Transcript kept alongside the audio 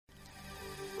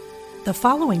The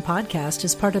following podcast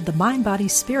is part of the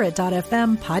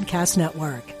MindBodySpirit.fm podcast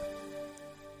network.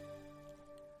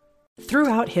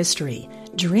 Throughout history,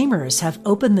 dreamers have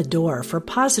opened the door for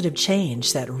positive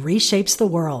change that reshapes the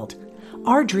world.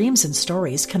 Our dreams and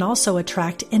stories can also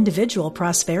attract individual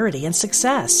prosperity and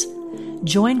success.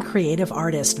 Join creative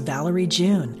artist Valerie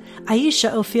June,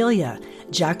 Aisha Ophelia,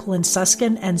 Jacqueline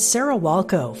Suskin, and Sarah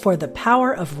Walco for The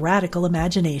Power of Radical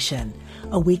Imagination,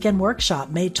 a weekend workshop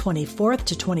May 24th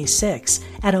to 26th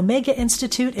at Omega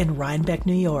Institute in Rhinebeck,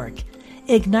 New York.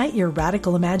 Ignite your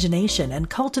radical imagination and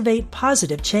cultivate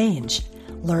positive change.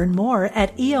 Learn more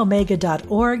at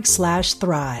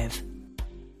eomega.org/thrive.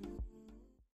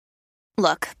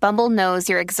 Look, Bumble knows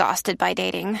you're exhausted by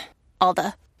dating. All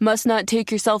the must not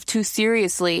take yourself too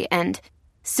seriously and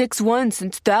 6'1"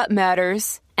 since that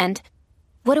matters. And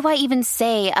what do I even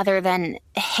say other than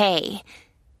hey?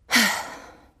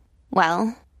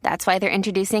 Well, that's why they're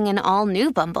introducing an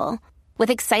all-new Bumble, with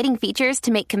exciting features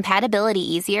to make compatibility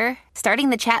easier, starting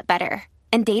the chat better,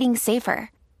 and dating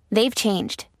safer. They've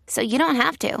changed, so you don't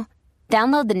have to.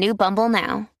 Download the new Bumble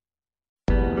now.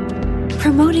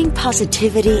 Promoting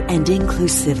positivity and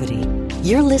inclusivity.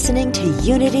 You're listening to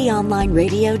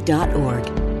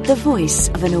UnityOnlineRadio.org, the voice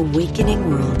of an awakening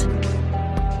world.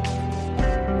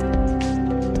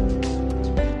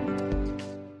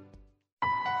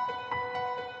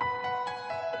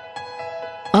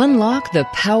 Unlock the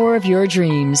power of your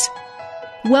dreams.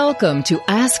 Welcome to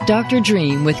Ask Dr.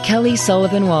 Dream with Kelly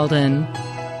Sullivan Walden.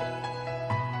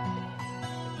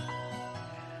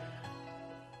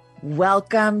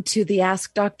 Welcome to the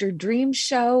Ask Dr. Dream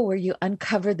show, where you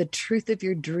uncover the truth of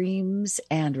your dreams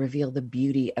and reveal the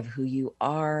beauty of who you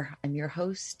are. I'm your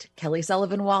host, Kelly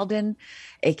Sullivan Walden,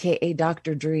 aka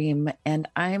Dr. Dream, and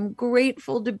I'm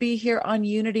grateful to be here on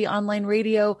Unity Online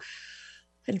Radio.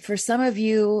 And for some of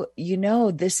you, you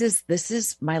know, this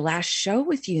is my last show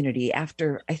with Unity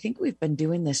after I think we've been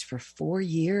doing this for 4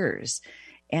 years,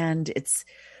 and it's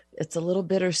a little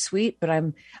bittersweet, but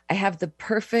I have the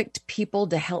perfect people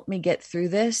to help me get through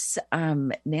this.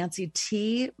 Nancy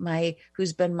T,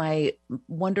 who's been my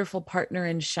wonderful partner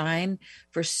in Shine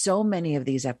for so many of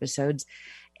these episodes,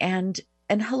 and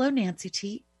hello, Nancy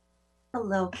T.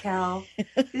 Hello, Kel.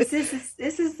 This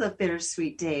is a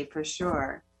bittersweet day for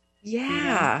sure.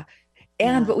 Yeah.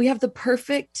 But we have the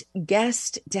perfect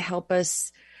guest to help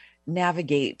us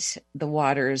navigate the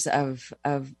waters of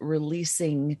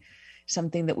releasing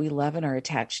something that we love and are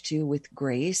attached to with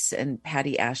grace. And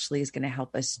Patty Ashley is going to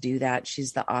help us do that.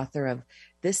 She's the author of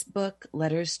this book,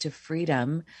 Letters to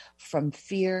Freedom, From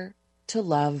Fear to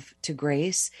Love to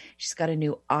Grace. She's got a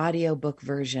new audiobook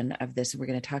version of this, and we're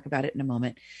going to talk about it in a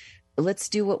moment. Let's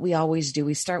do what we always do.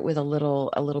 We start with a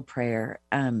little prayer.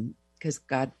 Because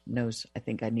God knows I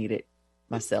think I need it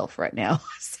myself right now.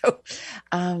 So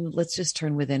let's just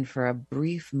turn within for a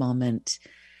brief moment.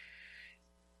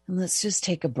 And let's just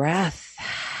take a breath.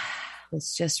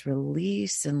 Let's just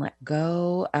release and let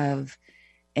go of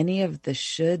any of the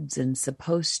shoulds and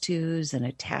supposed tos and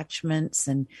attachments.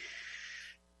 And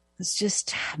let's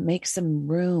just make some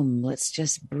room. Let's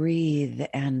just breathe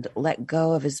and let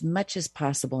go of as much as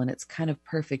possible. And it's kind of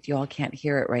perfect. You all can't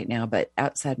hear it right now, but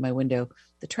outside my window,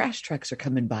 the trash trucks are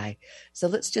coming by. So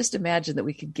let's just imagine that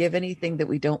we could give anything that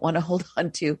we don't want to hold on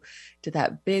to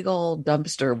that big old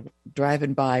dumpster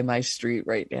driving by my street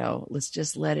right now. Let's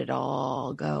just let it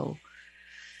all go.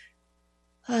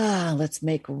 Let's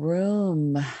make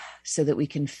room so that we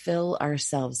can fill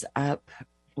ourselves up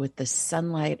with the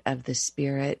sunlight of the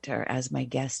spirit, or as my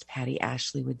guest Patty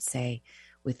Ashley would say,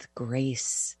 with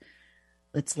grace.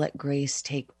 Let's let grace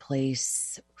take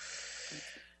place.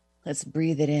 Let's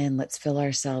breathe it in. Let's fill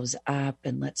ourselves up,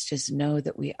 and let's just know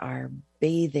that we are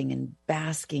bathing and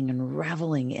basking and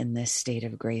reveling in this state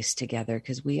of grace together,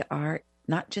 because we are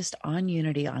not just on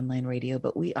Unity Online Radio,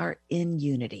 but we are in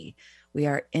unity. We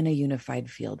are in a unified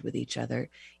field with each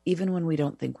other, even when we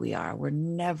don't think we are. We're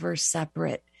never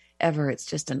separate, ever. It's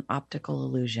just an optical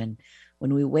illusion.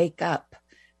 When we wake up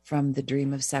from the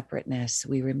dream of separateness,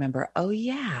 we remember, oh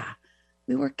yeah,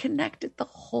 we were connected the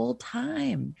whole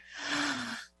time.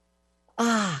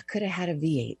 Could have had a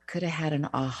V8, could have had an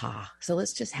aha. So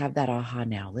let's just have that aha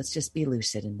now. Let's just be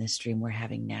lucid in this dream we're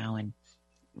having now and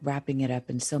wrapping it up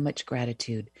in so much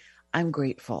gratitude. I'm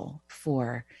grateful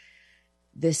for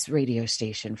this radio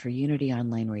station, for Unity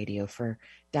Online Radio, for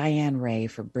Diane Ray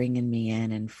for bringing me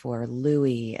in, and for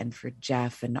Louie and for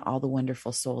Jeff and all the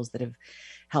wonderful souls that have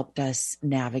helped us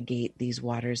navigate these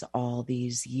waters all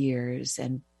these years,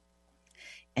 and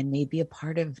may be a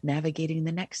part of navigating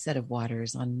the next set of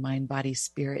waters on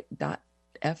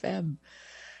mindbodyspirit.fm.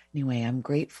 Anyway, I'm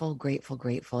grateful.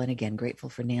 And again, grateful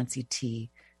for Nancy T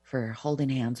for holding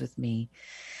hands with me,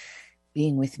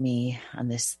 being with me on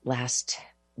this last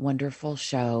wonderful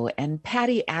show, and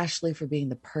Patty Ashley for being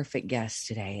the perfect guest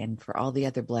today, and for all the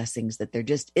other blessings that there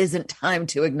just isn't time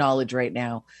to acknowledge right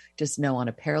now. Just know on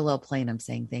a parallel plane, I'm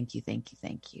saying thank you, thank you,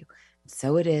 thank you.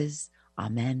 So it is.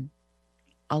 Amen.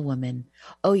 A woman.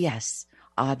 Oh, yes.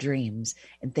 Ah, dreams.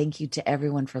 And thank you to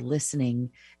everyone for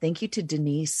listening. Thank you to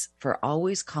Denise for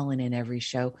always calling in every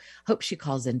show. Hope she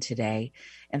calls in today.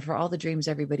 And for all the dreams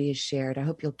everybody has shared, I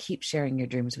hope you'll keep sharing your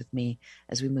dreams with me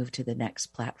as we move to the next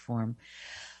platform.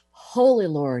 Holy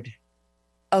Lord.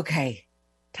 Okay.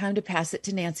 Time to pass it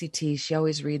to Nancy T. She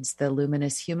always reads the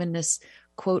Luminous Humanness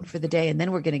quote for the day. And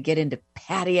then we're going to get into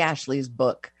Patty Ashley's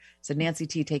book. So Nancy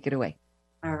T., take it away.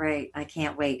 All right. I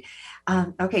can't wait.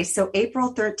 Okay. So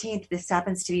April 13th, this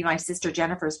happens to be my sister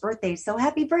Jennifer's birthday. So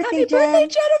happy birthday, Happy Jen.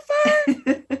 birthday,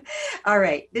 Jennifer. All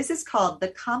right. This is called the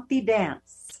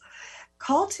Confidence.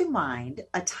 Call to mind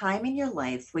a time in your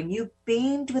life when you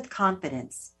beamed with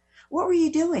confidence. What were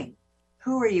you doing?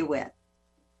 Who were you with?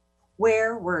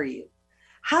 Where were you?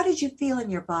 How did you feel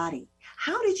in your body?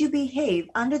 How did you behave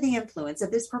under the influence of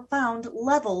this profound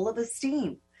level of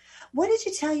esteem? What did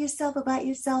you tell yourself about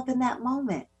yourself in that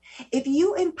moment? If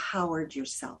you empowered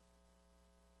yourself,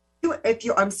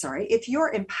 if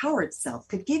your empowered self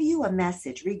could give you a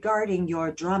message regarding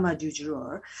your drama du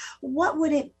jour, what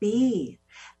would it be?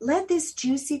 Let this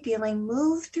juicy feeling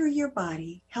move through your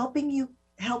body, helping you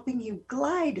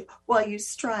glide while you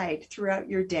stride throughout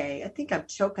your day. I think I'm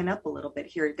choking up a little bit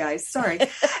here, guys. Sorry.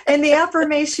 And the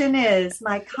affirmation is,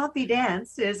 my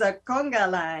confidence is a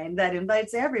conga line that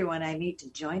invites everyone I meet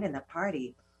to join in the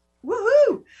party.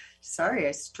 Woohoo! Sorry,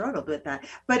 I struggled with that.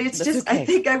 But it's That's just, okay. I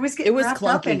think I was getting wrapped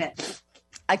up in clunky. it.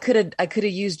 I could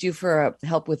have used you for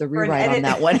help with a rewrite on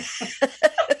that one.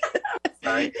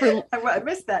 Sorry, I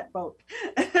missed that boat.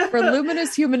 For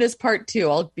Luminous Humanist Part 2,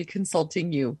 I'll be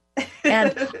consulting you.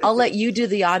 And I'll let you do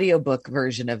the audiobook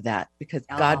version of that, because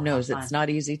God knows it's not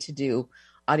easy to do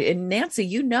audio. And Nancy,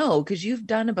 you know, because you've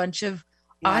done a bunch of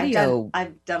audio.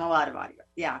 I've done a lot of audio.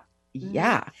 Yeah.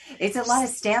 Yeah. It's a lot of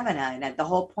stamina. And the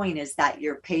whole point is that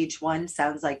your page 1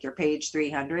 sounds like your page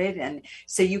 300. And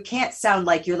so you can't sound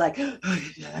like you're like, by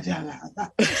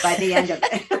the end of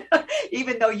it,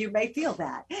 even though you may feel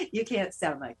that, you can't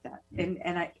sound like that. And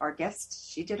our guest,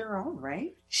 she did her own,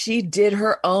 right? She did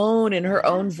her own in her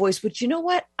own voice, but you know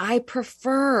what? I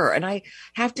prefer, and I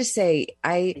have to say,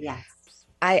 I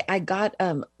got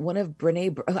one of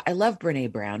Brene. I love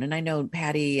Brene Brown, and I know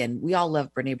Patty, and we all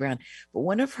love Brene Brown. But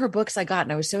one of her books I got,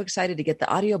 and I was so excited to get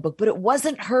the audiobook, but it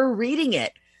wasn't her reading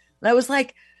it. And I was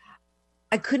like,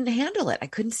 I couldn't handle it. I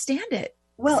couldn't stand it.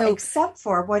 Well, except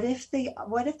for what if the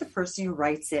person who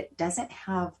writes it doesn't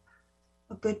have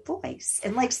a good voice?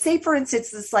 And like, say for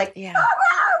instance, it's like,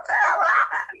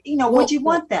 would you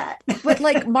want that? But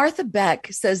like Martha Beck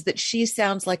says that she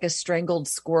sounds like a strangled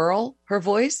squirrel, her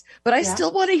voice, but I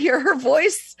still want to hear her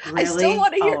voice. Really? I still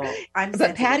want to hear,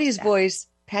 but Patty's voice,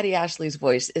 Patty Ashley's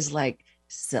voice is like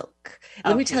silk.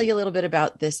 Let me tell you a little bit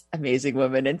about this amazing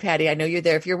woman. And Patty, I know you're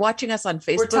there. If you're watching us on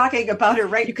Facebook, we're talking about her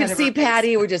right. You can see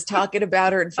Patty. We're just talking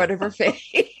about her in front of her face.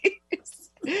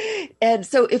 And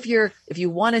so if you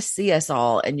want to see us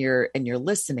all and you're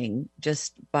listening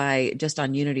just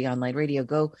on Unity Online Radio,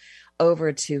 go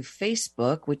over to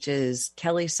Facebook, which is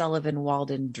Kelly Sullivan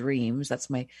Walden Dreams. That's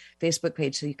my Facebook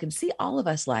page. So you can see all of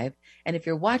us live. And if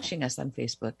you're watching us on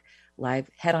Facebook live,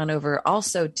 head on over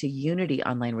also to Unity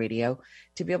Online Radio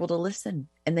to be able to listen.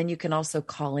 And then you can also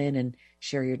call in and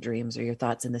share your dreams or your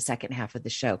thoughts in the second half of the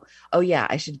show. Oh yeah,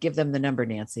 I should give them the number,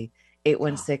 Nancy.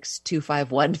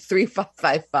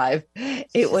 816-251-3555.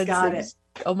 816.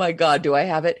 Oh my God, do I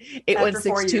have it?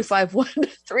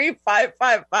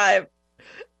 816-251-3555.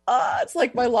 It's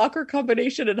like my locker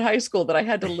combination in high school that I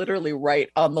had to literally write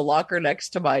on the locker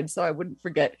next to mine so I wouldn't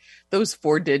forget those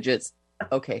 4 digits.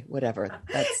 Okay, whatever.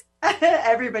 That's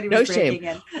everybody was breaking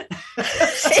in.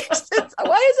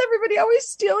 Why is everybody always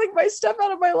stealing my stuff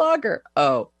out of my locker?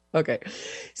 Oh, okay.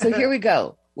 So here we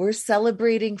go. We're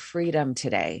celebrating freedom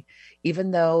today.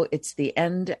 Even though it's the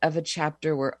end of a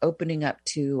chapter, we're opening up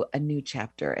to a new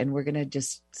chapter, and we're going to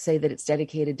just say that it's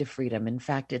dedicated to freedom. In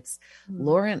fact, it's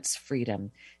Lawrence Freedom.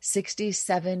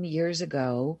 67 years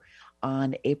ago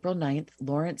on April 9th,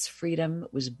 Lawrence Freedom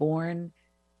was born.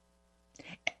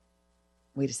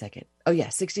 Wait a second. Oh yeah,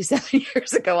 67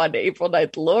 years ago on April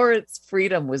 9th, Lawrence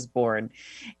Freedom was born.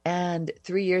 And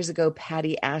 3 years ago,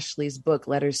 Patty Ashley's book,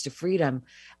 Letters to Freedom,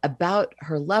 about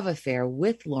her love affair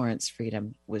with Lawrence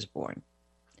Freedom was born.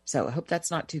 So I hope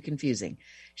that's not too confusing.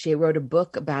 She wrote a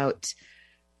book about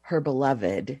her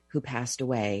beloved who passed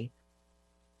away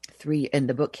and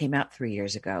the book came out 3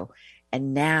 years ago,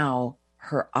 and now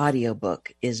her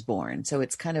audiobook is born. So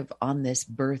it's kind of on this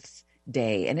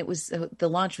birthday, and it was, the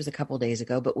launch was a couple days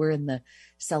ago, but we're in the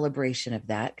celebration of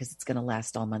that because it's going to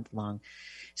last all month long.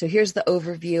 So here's the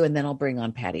overview, and then I'll bring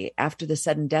on Patty. After the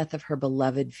sudden death of her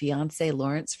beloved fiance,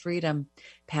 Lawrence Freedom,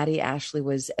 Patty Ashley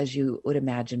was, as you would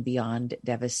imagine, beyond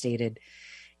devastated.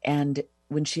 And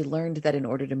when she learned that in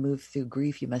order to move through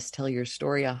grief, you must tell your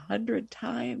story 100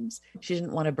 times, she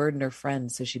didn't want to burden her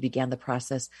friends. So she began the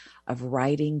process of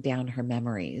writing down her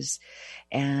memories.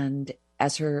 And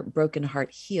as her broken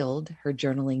heart healed, her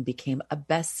journaling became a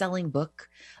best-selling book,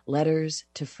 Letters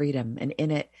to Freedom. And in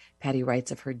it, Patty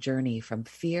writes of her journey from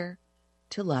fear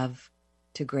to love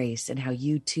to grace, and how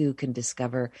you too can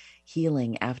discover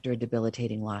healing after a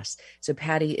debilitating loss. So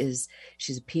Patty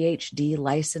she's a PhD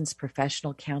licensed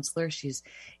professional counselor. She's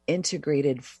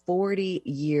integrated 40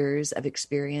 years of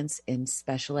experience in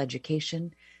special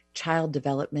education, child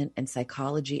development, and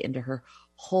psychology into her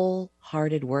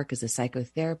wholehearted work as a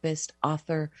psychotherapist,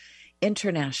 author,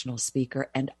 international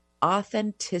speaker, and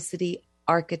authenticity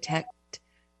architect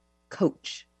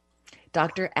coach.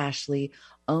 Dr. Ashley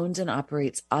owns and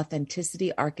operates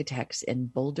Authenticity Architects in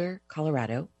Boulder,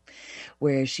 Colorado,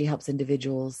 where she helps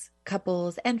individuals,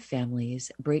 couples, and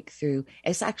families break through.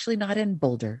 It's actually not in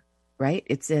Boulder, right?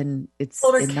 It's in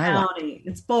Boulder County. Niwot.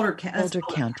 It's Boulder County. Boulder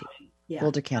County. Yeah.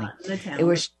 Boulder County. It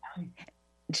was.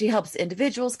 She helps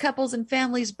individuals, couples, and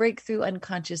families break through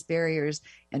unconscious barriers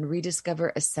and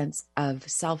rediscover a sense of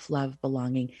self-love,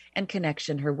 belonging, and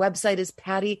connection. Her website is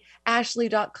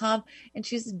pattyashley.com, and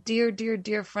she's a dear, dear,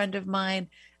 dear friend of mine.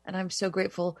 And I'm so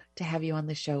grateful to have you on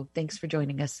the show. Thanks for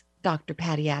joining us, Dr.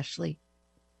 Patty Ashley.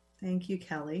 Thank you,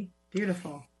 Kelly.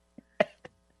 Beautiful.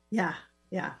 Yeah.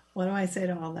 What do I say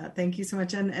to all that? Thank you so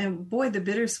much. And boy, the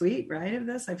bittersweet, right, of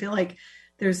this. I feel like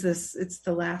there's this, it's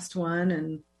the last one,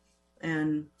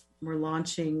 and we're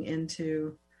launching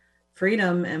into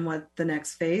freedom and what the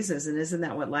next phase is. And isn't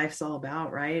that what life's all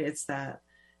about, right? It's that.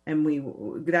 And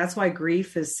that's why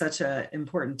grief is such an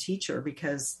important teacher,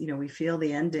 because, we feel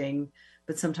the ending,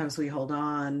 but sometimes we hold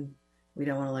on. We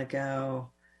don't want to let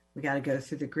go. We got to go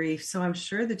through the grief. So I'm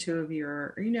sure the two of you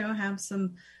are, have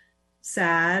some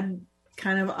sad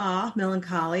kind of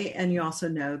melancholy. And you also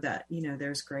know that,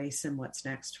 there's grace in what's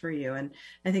next for you. And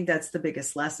I think that's the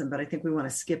biggest lesson, but I think we want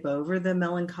to skip over the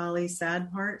melancholy,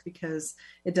 sad part because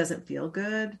it doesn't feel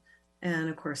good. And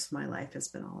of course, my life has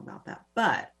been all about that.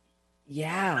 But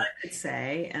yeah, I could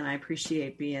say, and I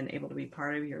appreciate being able to be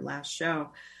part of your last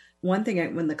show. One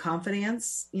thing, when the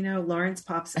confidence, Lawrence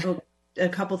pops, a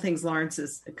couple things Lawrence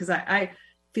is, because I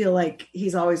feel like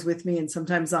he's always with me, and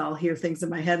sometimes I'll hear things in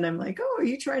my head and I'm like, oh, are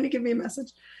you trying to give me a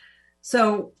message?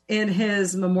 So in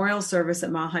his memorial service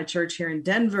at Mile High Church here in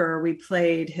Denver, we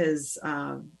played his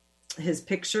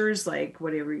pictures, like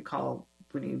whatever you call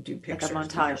when you do pictures. Like a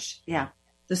montage. Yeah.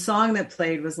 The song that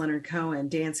played was Leonard Cohen,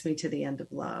 Dance Me to the End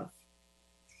of Love.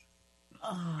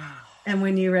 Oh. And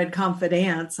when you read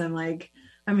Confidence,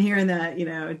 I'm hearing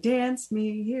that, dance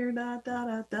me here, da, da,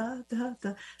 da, da, da,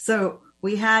 da. So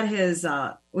we had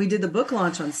we did the book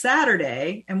launch on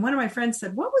Saturday, and one of my friends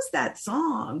said, what was that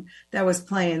song that was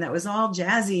playing that was all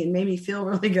jazzy and made me feel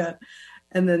really good?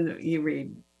 And then you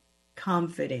read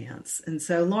Confidence. And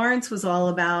so Lawrence was all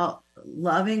about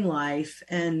loving life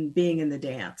and being in the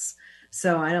dance.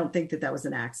 So I don't think that was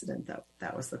an accident, though.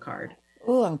 That was the card.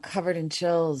 Oh, I'm covered in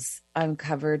chills. And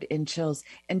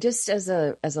just as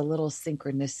a little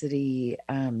synchronicity,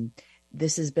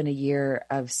 this has been a year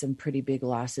of some pretty big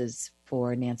losses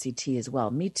for Nancy T as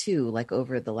well. Me too, like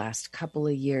over the last couple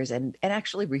of years. And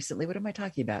actually recently, what am I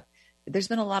talking about? There's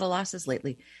been a lot of losses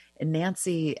lately. And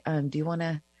Nancy, do you want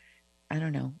to, I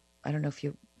don't know if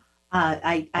you,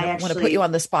 I actually want to put you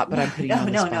on the spot, but I'm putting you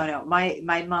on the spot. No.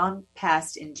 My mom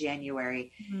passed in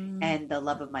January, and the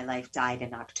love of my life died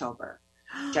in October.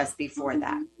 Just before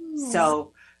that.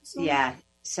 So yeah.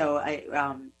 So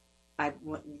I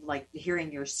like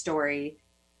hearing your story,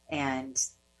 and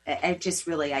I just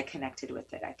really, I connected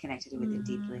with it. I connected with it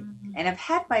deeply. And I've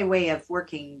had my way of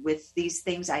working with these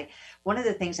things. One of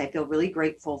the things I feel really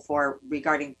grateful for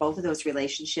regarding both of those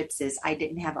relationships is I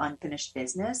didn't have unfinished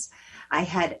business.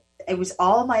 It was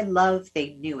all my love.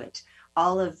 They knew it.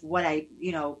 All of what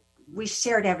we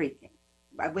shared everything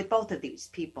with both of these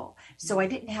people. So I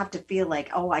didn't have to feel like,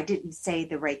 oh, I didn't say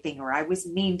the right thing, or I was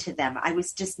mean to them. I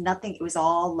was just nothing. It was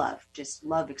all love, just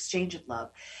love, exchange of love.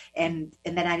 And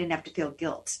then I didn't have to feel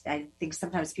guilt. I think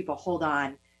sometimes people hold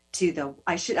on to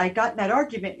I got in that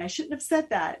argument and I shouldn't have said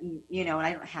that. And, and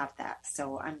I don't have that.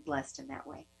 So I'm blessed in that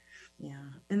way. Yeah.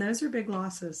 And those are big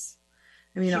losses.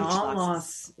 I mean, Huge all losses.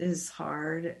 loss is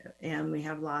hard, and we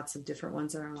have lots of different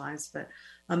ones in our lives, but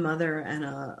a mother and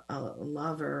a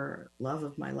love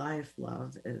of my life,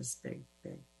 love is big.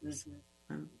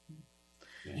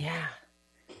 Yeah.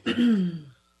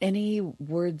 Any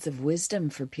words of wisdom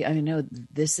for people? I know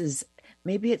this is,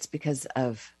 maybe it's because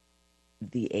of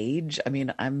the age. I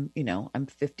mean, I'm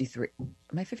 53.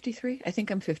 Am I 53? I think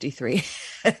I'm 53.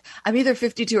 I'm either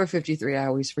 52 or 53. I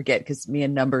always forget because me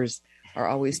and numbers are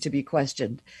always to be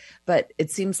questioned. But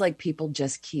it seems like people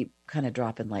just keep kind of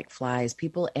dropping like flies,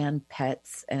 people and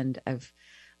pets. And a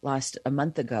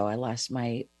month ago, I lost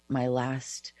my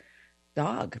last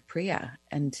dog, Priya,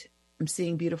 and I'm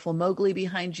seeing beautiful Mowgli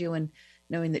behind you and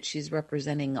knowing that she's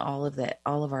representing all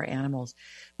of our animals.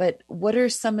 But what are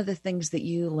some of the things that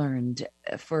you learned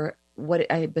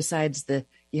besides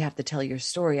you have to tell your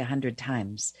story 100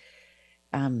 times?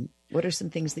 What are some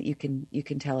things that you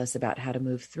can tell us about how to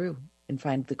move through and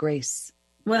find the grace?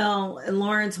 Well, and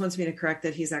Lawrence wants me to correct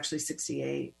that he's actually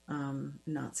 68,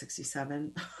 not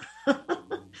 67.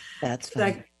 That's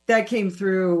fine. That came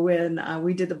through when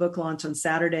we did the book launch on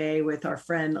Saturday with our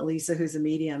friend Elisa, who's a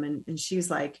medium. And she's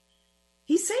like,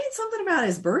 he's saying something about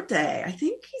his birthday. I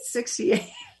think he's 68.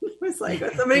 I was like,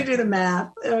 somebody do the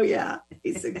math. Oh yeah,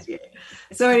 he's 68.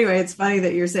 So anyway, it's funny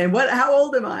that you're saying, how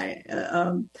old am I?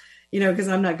 Because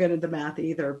I'm not good at the math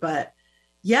either, but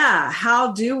yeah,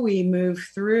 how do we move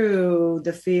through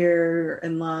the fear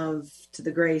and love to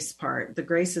the grace part? The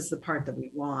grace is the part that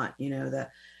we want,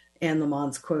 Anne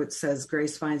Lamont's quote says,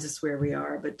 grace finds us where we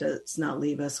are, but does not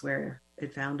leave us where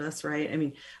it found us, right? I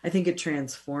mean, I think it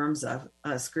transforms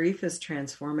us. Grief is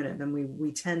transformative, and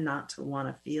we tend not to want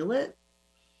to feel it.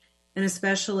 And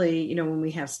especially, when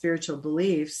we have spiritual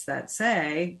beliefs that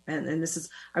say, and this is,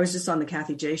 I was just on the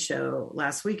Kathy J show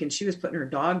last week, and she was putting her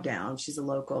dog down. She's a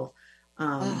local,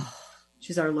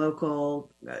 she's our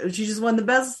local, she just won the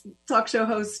best talk show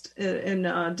host in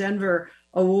Denver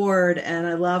award. And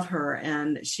I love her.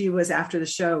 And she was, after the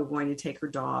show, going to take her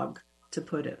dog to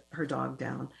put her dog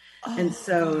down. And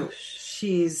so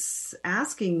she's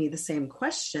asking me the same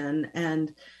question.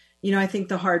 And, I think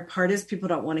the hard part is people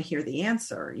don't want to hear the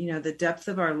answer. The depth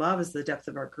of our love is the depth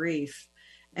of our grief.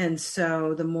 And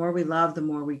so the more we love, the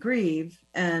more we grieve.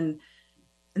 And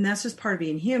that's just part of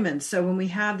being human. So when we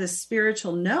have this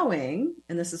spiritual knowing,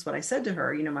 and this is what I said to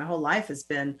her, my whole life has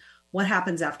been, what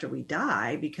happens after we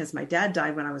die? Because my dad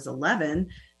died when I was 11,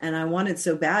 and I wanted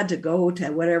so bad to go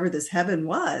to whatever this heaven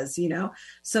was,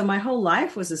 So my whole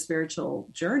life was a spiritual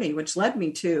journey, which led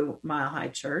me to Mile High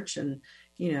Church. And,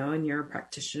 and you're a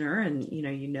practitioner, and,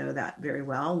 you know that very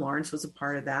well. Lawrence was a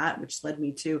part of that, which led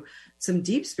me to some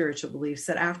deep spiritual beliefs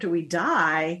that after we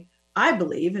die, I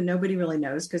believe, and nobody really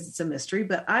knows because it's a mystery,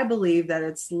 but I believe that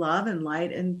it's love and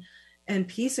light and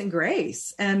peace and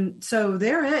grace. And so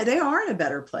they are in a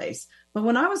better place. But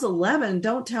when I was 11,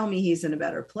 don't tell me he's in a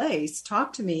better place.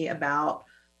 Talk to me about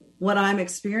what I'm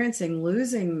experiencing,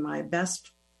 losing my best,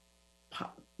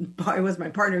 he was my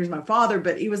partner, he was my father,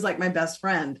 but he was like my best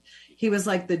friend. He was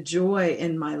like the joy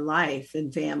in my life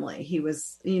and family. He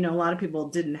was, a lot of people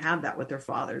didn't have that with their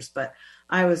fathers, but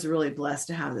I was really blessed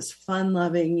to have this fun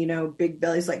loving, big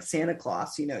belly. He's like Santa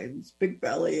Claus, his big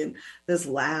belly and this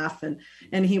laugh.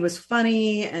 And he was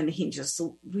funny. And he just,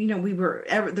 we were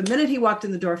the minute he walked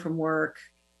in the door from work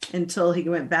until he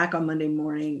went back on Monday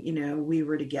morning, we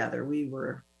were together.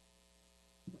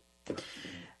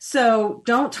 So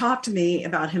don't talk to me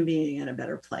about him being in a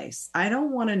better place. I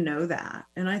don't want to know that.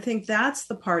 And I think that's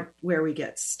the part where we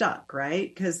get stuck,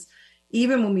 right? Because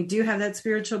even when we do have that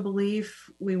spiritual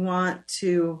belief, we want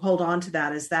to hold on to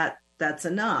that as that's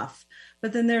enough.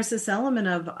 But then there's this element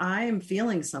of, I am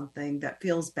feeling something that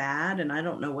feels bad and I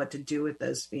don't know what to do with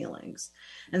those feelings.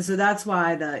 And so that's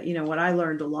why what I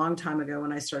learned a long time ago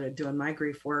when I started doing my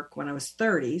grief work when I was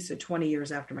 30, so 20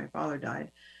 years after my father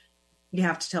died, you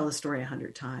have to tell the story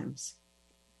 100 times.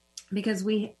 Because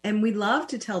we love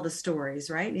to tell the stories,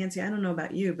 right? Nancy, I don't know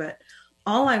about you, but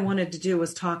all I wanted to do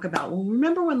was talk about, well,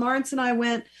 remember when Lawrence and I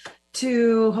went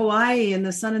to Hawaii and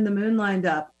the sun and the moon lined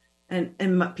up, and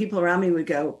people around me would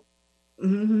go,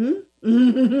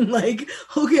 like,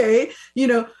 okay,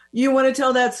 you want to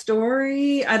tell that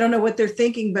story? I don't know what they're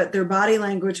thinking, but their body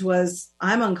language was,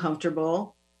 I'm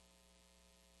uncomfortable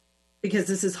because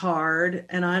this is hard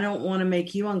and I don't want to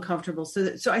make you uncomfortable.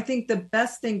 So I think the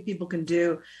best thing people can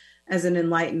do as an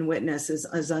enlightened witness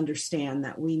is understand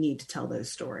that we need to tell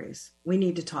those stories. We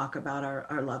need to talk about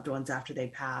our loved ones after they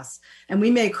pass. And we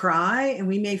may cry and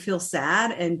we may feel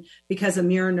sad. And because of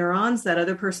mirror neurons, that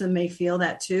other person may feel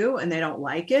that too, and they don't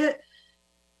like it.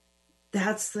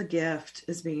 That's the gift,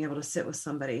 is being able to sit with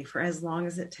somebody for as long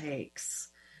as it takes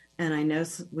And I know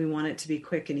we want it to be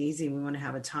quick and easy. We want to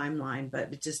have a timeline,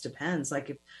 but it just depends. Like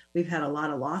if we've had a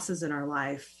lot of losses in our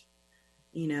life,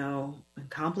 you know, and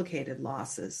complicated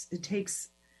losses, it takes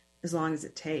as long as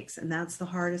it takes. And that's the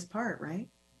hardest part, right?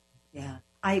 Yeah.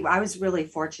 I was really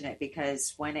fortunate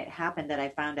because when it happened that I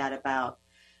found out about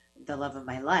the love of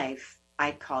my life,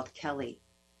 I called Kelly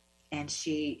and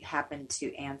she happened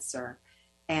to answer.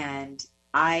 And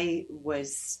I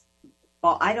was,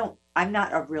 well, I'm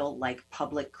not a real like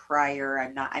public crier.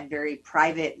 I'm very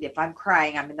private. If I'm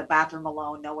crying, I'm in the bathroom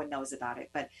alone. No one knows about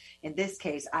it. But in this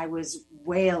case, I was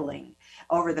wailing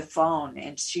over the phone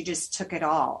and she just took it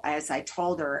all as I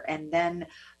told her. And then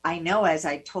I know as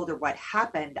I told her what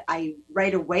happened, I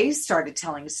right away started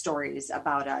telling stories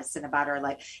about us and about our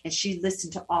life. And she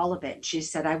listened to all of it. And she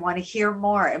said, I want to hear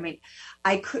more. I mean,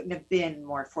 I couldn't have been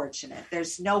more fortunate.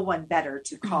 There's no one better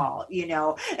to call, you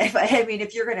know.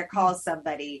 If you're going to call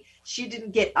somebody, she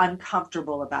didn't get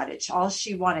uncomfortable about it. All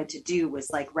she wanted to do was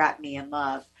like wrap me in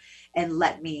love and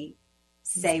let me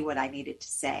say what I needed to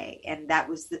say. And that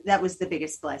was the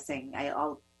biggest blessing.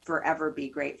 I'll forever be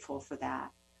grateful for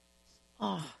that.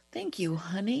 Oh, thank you,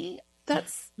 honey.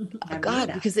 That's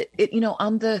God, because it you know,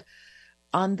 on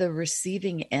the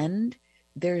receiving end,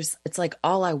 it's like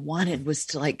all I wanted was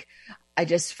to like, I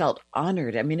just felt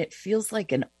honored. I mean, it feels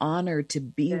like an honor to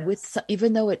be with,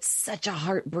 even though it's such a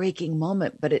heartbreaking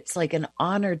moment, but it's like an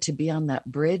honor to be on that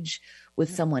bridge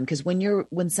with someone. Because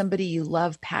when somebody you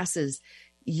love passes,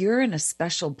 you're in a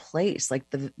special place. Like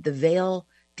the veil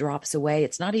drops away.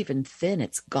 It's not even thin,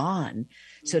 it's gone.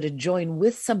 So to join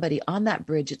with somebody on that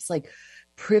bridge, it's like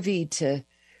privy to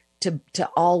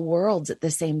all worlds at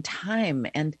the same time.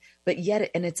 But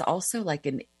yet it's also like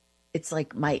it's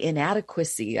like my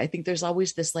inadequacy. I think there's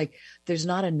always this, like, there's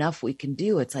not enough we can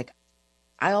do. It's like,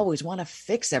 I always want to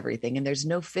fix everything and there's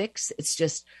no fix. It's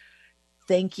just,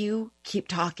 thank you, keep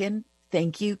talking.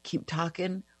 Thank you, keep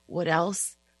talking. What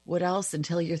else?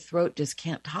 Until your throat just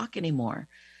can't talk anymore.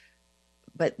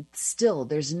 But still,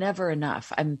 there's never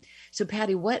enough. So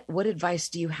Patty, what advice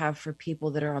do you have for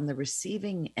people that are on the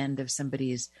receiving end of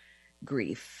somebody's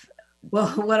grief? Well,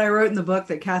 what I wrote in the book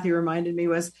that Kathy reminded me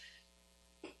was,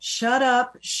 shut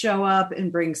up, show up,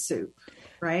 and bring soup.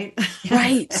 Right?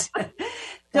 Right.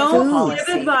 Don't give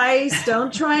advice.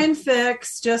 Don't try and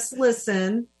fix. Just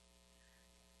listen.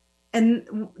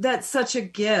 And that's such a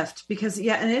gift because,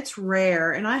 and it's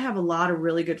rare. And I have a lot of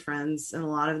really good friends and a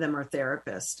lot of them are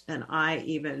therapists.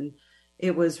 And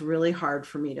it was really hard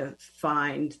for me to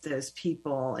find those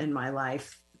people in my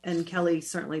life. And Kelly,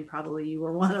 certainly, probably you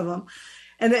were one of them.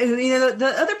 And you know, the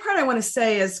other part I want to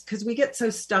say is because we get so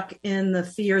stuck in the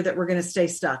fear that we're going to stay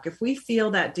stuck. If we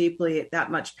feel that deeply, that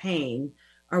much pain,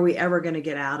 are we ever going to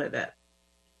get out of it?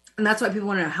 And that's why people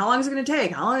want to know, how long is it going to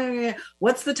take?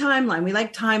 What's the timeline? We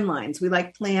like timelines. We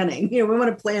like planning. You know, we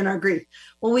want to plan our grief.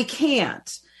 Well, we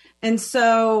can't. And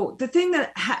so the thing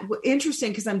that interesting,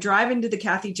 because I'm driving to the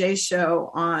Kathy J show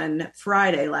on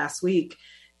Friday last week,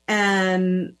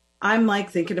 and I'm like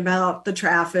thinking about the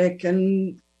traffic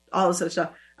and all this other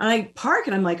stuff. And I park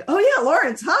and I'm like, oh yeah,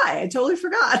 Lawrence, hi. I totally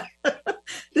forgot.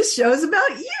 This show is about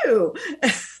you.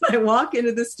 And I walk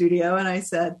into the studio and I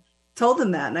told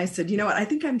them that. And I said, you know what? I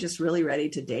think I'm just really ready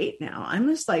to date now. I'm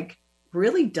just like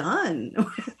really done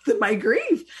with my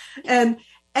grief. And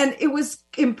it was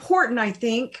important, I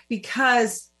think,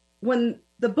 because when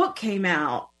the book came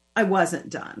out, I wasn't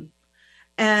done.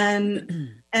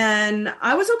 And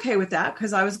I was okay with that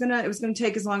because it was going to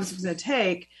take as long as it was going to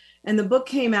take. And the book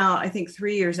came out, I think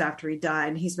 3 years after he died,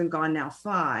 and he's been gone now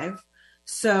 5.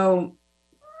 So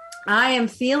I am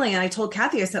feeling, and I told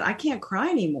Kathy, I said, I can't cry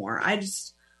anymore.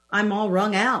 I'm all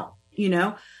wrung out, you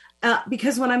know,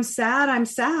 because when I'm sad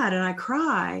and I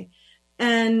cry,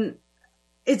 and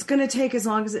it's going to take as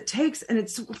long as it takes. And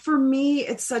for me,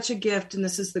 it's such a gift. And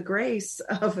this is the grace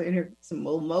of some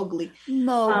old Mowgli.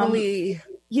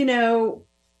 You know,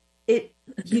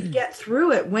 you get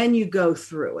through it when you go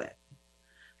through it.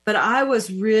 But I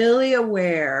was really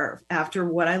aware after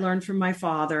what I learned from my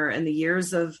father and the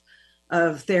years of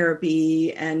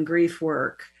therapy and grief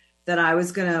work that I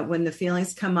was going to, when the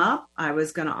feelings come up, I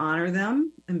was going to honor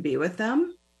them and be with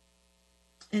them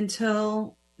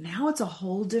until now it's a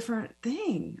whole different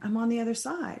thing. I'm on the other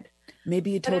side.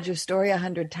 Maybe you told your story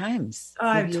 100 times.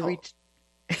 Honey,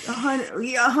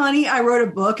 I wrote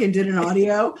a book and did an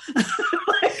audio.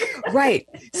 Right.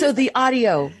 So the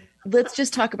audio, let's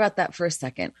just talk about that for a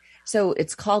second. So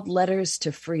it's called Letters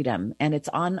to Freedom, and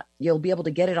you'll be able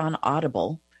to get it on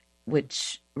Audible,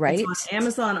 which, right? It's on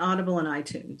Amazon, Audible, and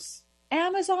iTunes.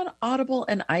 Amazon, Audible,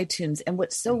 and iTunes. And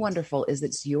what's so wonderful is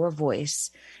it's your voice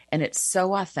and it's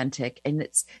so authentic, and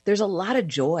there's a lot of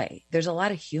joy. There's a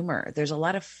lot of humor. There's a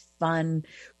lot of fun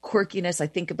quirkiness. I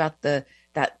think about that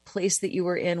place that you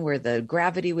were in where the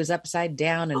gravity was upside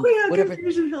down and whatever.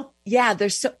 Yeah,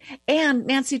 and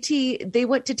Nancy T, they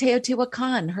went to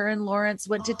Teotihuacan. Her and Lawrence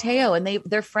went to Teo, and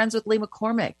they're friends with Lee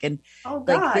McCormick, and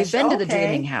they've been to the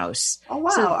Dreaming House. Oh wow!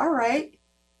 So, all right.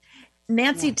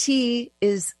 Nancy T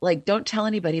is like, don't tell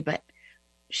anybody, but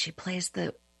she plays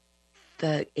the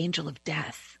angel of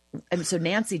death, and so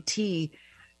Nancy T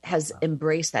has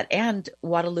embraced that. And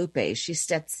Guadalupe, she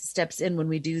steps in when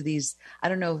we do these. I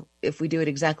don't know if we do it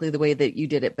exactly the way that you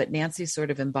did it, but Nancy sort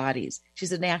of embodies.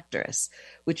 She's an actress,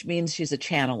 which means she's a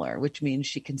channeler, which means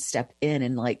she can step in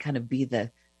and like kind of be the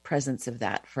presence of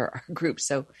that for our group.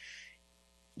 So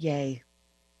yay.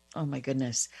 Oh my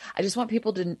goodness. I just want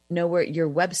people to know where your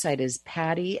website is,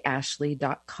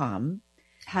 pattyashley.com.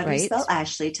 How do you spell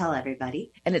Ashley? Tell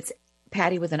everybody. And it's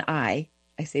Patty with an I.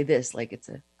 I say this like it's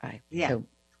a I. Yeah. So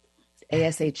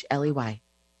ASHLEY.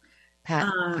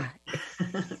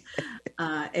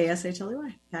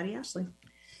 ASHLEY. Patty Ashley.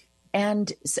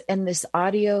 And this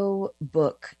audio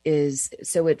book is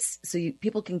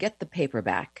people can get the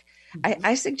paperback. Mm-hmm.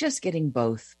 I suggest getting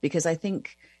both, because I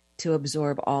think to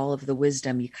absorb all of the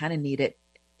wisdom, you kind of need it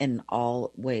in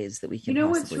all ways that we can. You know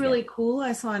what's really cool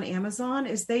I saw on Amazon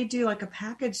is they do like a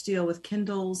package deal with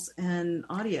Kindles and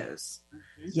audios.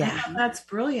 Yeah, that's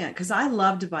brilliant, because I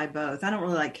love to buy both. I don't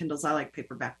really like Kindles. I like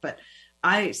paperback, but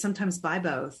I sometimes buy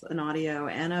both an audio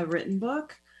and a written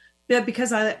book. Yeah,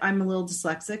 because I'm a little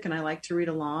dyslexic and I like to read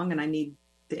along and I need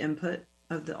the input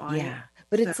of the audio. Yeah,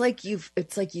 but so,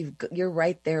 you're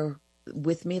right there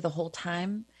with me the whole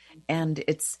time, and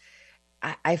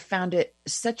I found it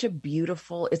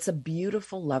it's a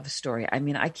beautiful love story. I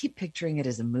mean, I keep picturing it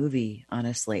as a movie,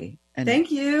 honestly. And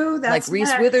thank you. That's like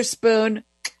Reese Witherspoon.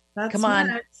 Come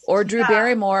on. Or Drew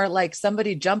Barrymore, like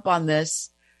somebody jump on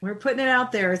this. We're putting it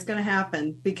out there. It's going to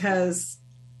happen, because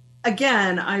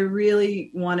again, I really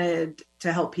wanted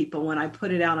to help people when I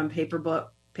put it out on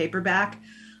paperback.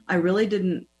 I really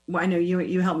didn't. I know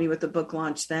you helped me with the book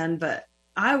launch then, but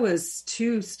I was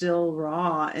too still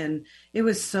raw, and it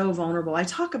was so vulnerable. I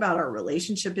talk about our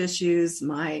relationship issues,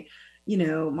 my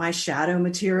shadow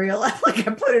material. I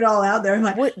put it all out there. I'm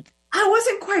like, what? I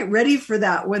wasn't quite ready for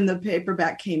that when the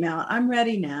paperback came out. I'm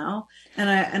ready now.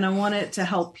 And I want it to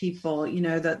help people,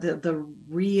 the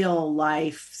real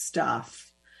life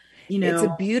stuff. It's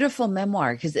a beautiful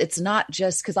memoir, because it's not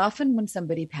just, because often when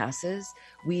somebody passes,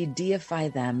 we deify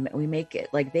them. We make it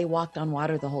like they walked on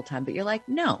water the whole time, but you're like,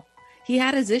 no, he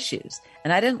had his issues,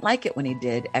 and I didn't like it when he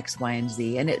did X, Y, and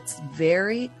Z. And it's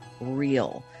very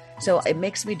real. So it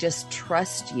makes me just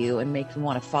trust you and make me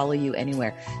want to follow you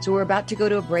anywhere. So we're about to go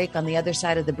to a break. On the other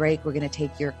side of the break, we're going to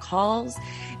take your calls,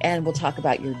 and we'll talk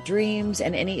about your dreams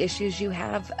and any issues you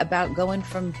have about going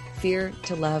from fear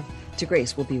to love to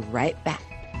grace. We'll be right back.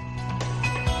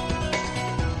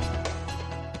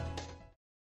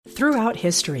 Throughout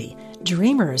history,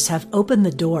 dreamers have opened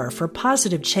the door for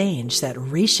positive change that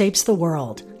reshapes the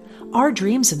world. Our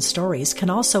dreams and stories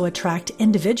can also attract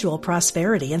individual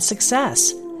prosperity and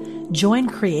success. Join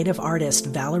creative artist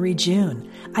Valerie June,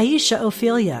 Aisha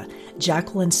Ophelia,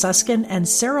 Jacqueline Suskin, and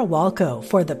Sarah Walco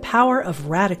for The Power of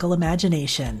Radical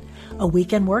Imagination, a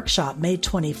weekend workshop May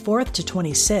 24th to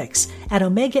 26th at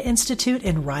Omega Institute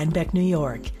in Rhinebeck, New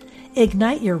York.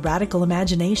 Ignite your radical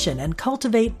imagination and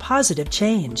cultivate positive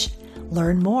change.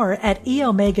 Learn more at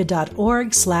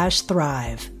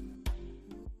eomega.org/thrive.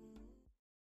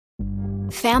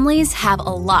 Families have a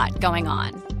lot going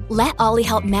on. Let Ollie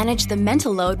help manage the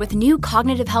mental load with new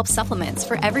cognitive health supplements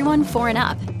for everyone 4 and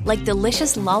up, like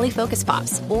delicious Lolly Focus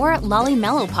Pops or Lolly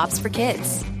Mellow Pops for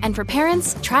kids. And for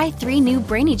parents, try 3 new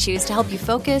Brainy Chews to help you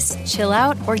focus, chill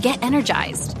out, or get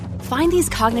energized. Find these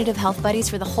cognitive health buddies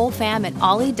for the whole fam at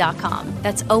ollie.com.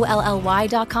 That's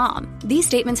OLLY.com. These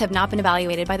statements have not been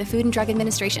evaluated by the Food and Drug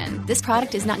Administration. This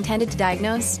product is not intended to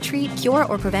diagnose, treat, cure,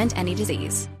 or prevent any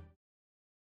disease.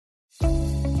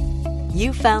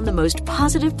 You found the most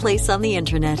positive place on the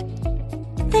internet.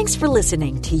 Thanks for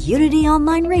listening to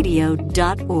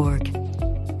UnityOnlineRadio.org.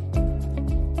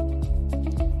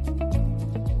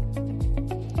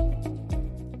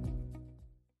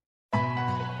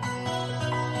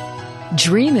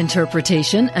 Dream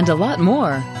interpretation and a lot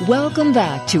more. Welcome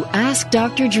back to Ask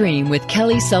Dr. Dream with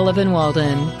Kelly Sullivan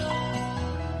Walden.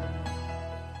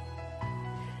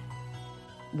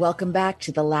 Welcome back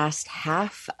to the last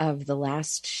half of the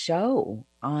last show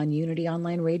on Unity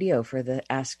Online Radio for the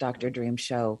Ask Dr. Dream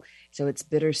show. So it's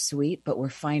bittersweet, but we're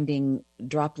finding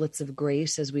droplets of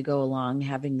grace as we go along,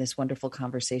 having this wonderful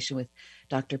conversation with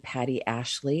Dr. Patty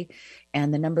Ashley.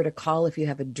 And the number to call if you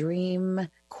have a dream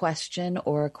question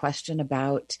or a question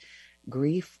about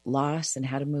grief, loss, and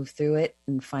how to move through it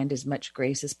and find as much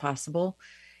grace as possible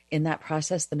in that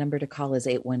process, the number to call is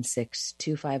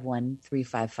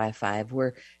 816-251-3555.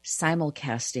 We're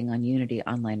simulcasting on Unity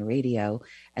Online Radio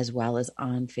as well as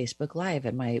on Facebook Live.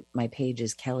 And my page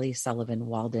is Kelly Sullivan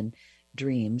Walden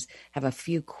Dreams. Have a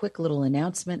few quick little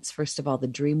announcements. First of all, the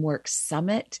DreamWorks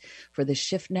Summit for the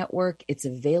Shift Network. It's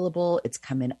available. It's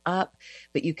coming up,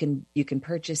 but you can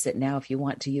purchase it now if you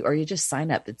want to, or you just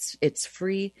sign up. It's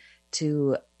free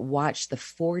to watch the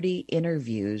 40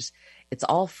 interviews. It's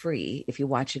all free if you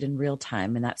watch it in real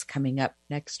time, and that's coming up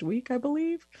next week, I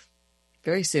believe,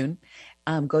 very soon.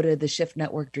 Go to the Shift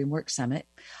Network DreamWorks Summit.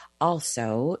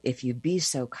 Also, if you'd be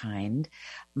so kind,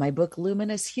 my book,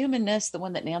 Luminous Humanness, the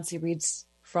one that Nancy reads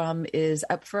from, is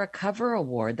up for a cover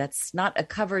award. That's not a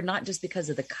cover, not just because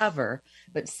of the cover,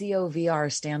 but COVR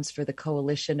stands for the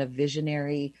Coalition of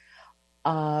Visionary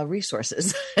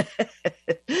Resources.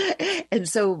 And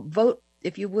so vote,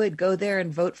 if you would, go there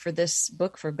and vote for this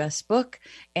book for best book.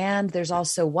 And there's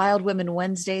also Wild Women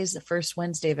Wednesdays, the first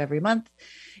Wednesday of every month.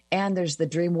 And there's the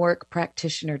DreamWork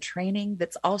practitioner training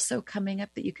that's also coming up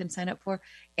that you can sign up for.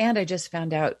 And I just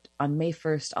found out on May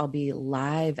 1st, I'll be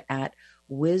live at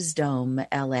Wisdom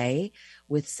LA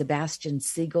with Sebastian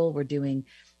Siegel. We're doing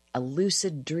a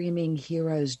lucid dreaming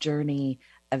hero's journey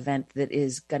event that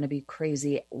is going to be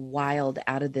crazy, wild,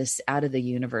 out of the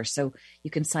universe. So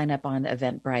you can sign up on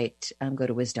Eventbrite. Go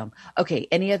to Wisdom. Okay.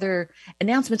 Any other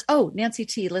announcements? Oh, Nancy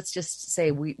T, let's just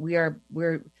say we're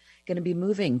going to be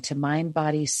moving to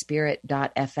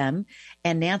mindbodyspirit.fm,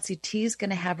 and Nancy T is going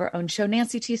to have her own show.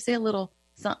 Nancy T, say a little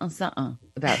something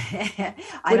about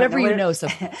whatever you know. So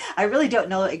I really don't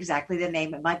know exactly the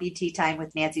name. It might be Tea Time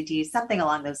with Nancy T, something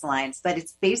along those lines, but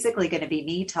it's basically going to be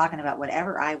me talking about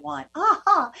whatever I want.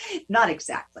 Not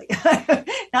exactly,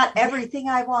 not everything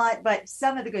I want, but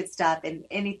some of the good stuff and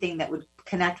anything that would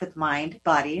connect with mind,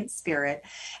 body, and spirit.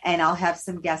 And I'll have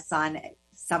some guests on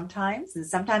sometimes, and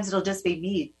sometimes it'll just be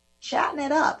me chatting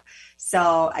it up.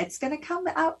 So it's going to come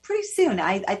out pretty soon.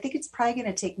 I think it's probably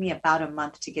going to take me about a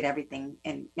month to get everything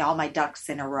and all my ducks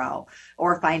in a row,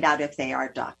 or find out if they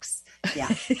are ducks.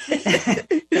 Yeah.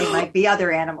 They might be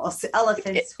other animals,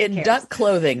 elephants. In duck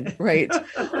clothing. Right.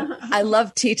 I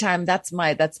love Tea Time. That's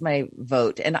my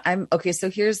vote. And I'm okay.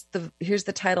 So here's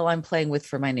the title I'm playing with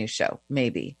for my new show.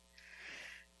 Maybe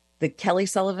the Kelly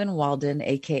Sullivan Walden,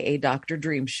 AKA Dr.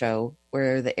 Dream show,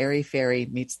 where the airy fairy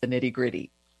meets the nitty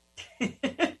gritty. That's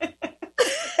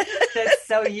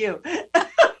so you.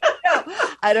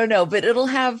 I don't know, but it'll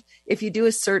have, if you do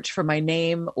a search for my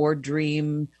name or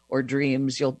dream or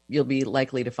dreams, you'll be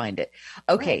likely to find it.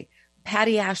 Okay. Right.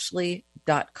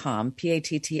 PattyAshley.com,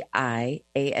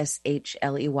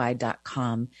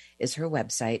 PattyAshley.com is her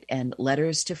website, and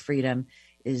Letters to Freedom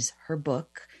is her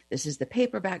book. This is the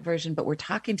paperback version, but we're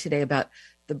talking today about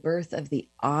the birth of the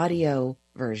audio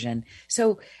version.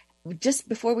 So just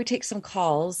before we take some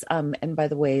calls, and by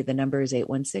the way, the number is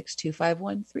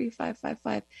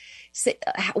 816-251-3555.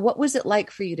 What was it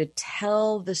like for you to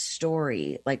tell the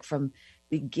story, like from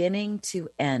beginning to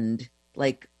end?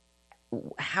 Like,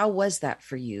 how was that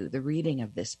for you, the reading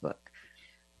of this book?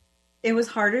 It was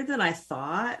harder than I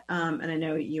thought. And I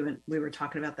know you and we were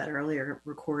talking about that earlier.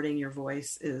 Recording your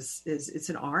voice is it's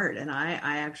an art. And I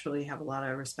actually have a lot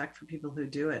of respect for people who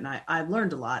do it. And I've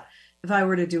learned a lot. If I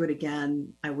were to do it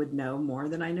again, I would know more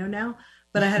than I know now.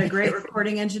 But I had a great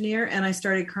recording engineer, and I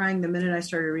started crying the minute I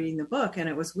started reading the book. And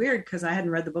it was weird because I hadn't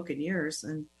read the book in years.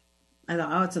 And I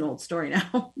thought, oh, it's an old story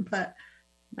now. But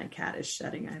my cat is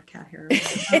shedding. I have cat hair.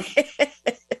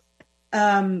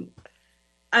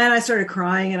 And I started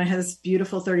crying, and I had this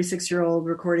beautiful 36-year-old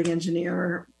recording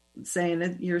engineer saying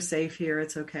that you're safe here.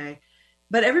 It's okay.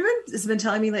 But everyone has been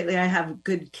telling me lately I have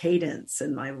good cadence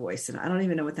in my voice, and I don't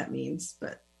even know what that means,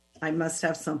 but I must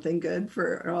have something good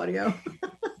for audio.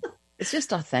 It's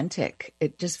just authentic.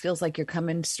 It just feels like you're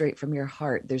coming straight from your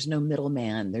heart. There's no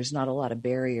middleman. There's not a lot of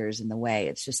barriers in the way.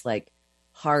 It's just like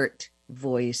heart,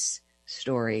 voice,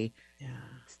 story,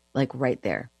 like right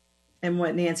there. And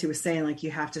what Nancy was saying, like you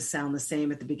have to sound the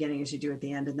same at the beginning as you do at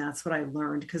the end. And that's what I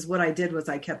learned. Because what I did was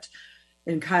I kept,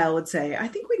 and Kyle would say, I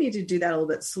think we need to do that a little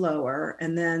bit slower.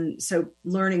 And then, so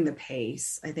learning the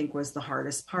pace, I think was the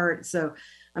hardest part. So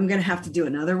I'm going to have to do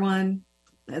another one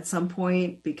at some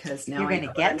point, because now You're I going know to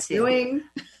what get I'm to. doing.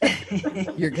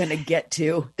 You're going to get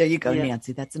to. There you go, Yeah.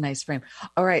 Nancy. That's a nice frame.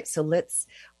 All right. So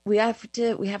we have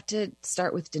to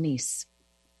start with Denise.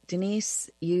 Denise,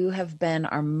 you have been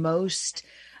our most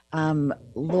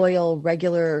loyal,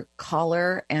 regular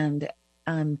caller. And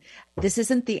this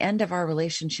isn't the end of our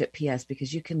relationship, P.S.,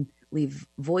 because you can leave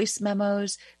voice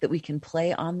memos that we can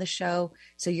play on the show.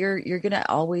 So you're going to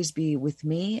always be with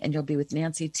me, and you'll be with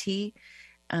Nancy T.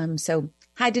 So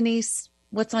hi, Denise.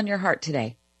 What's on your heart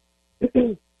today?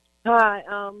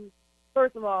 Hi.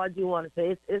 First of all, I do want to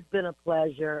say it's been a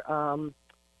pleasure.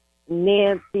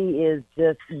 Nancy is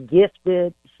just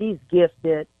gifted. She's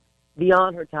gifted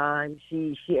beyond her time.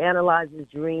 She analyzes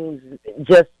dreams.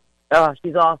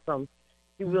 She's awesome.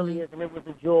 She really is, and it was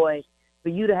a joy for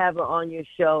you to have her on your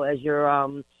show as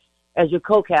your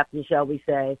co-captain, shall we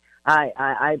say.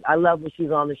 I love when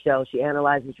she's on the show. She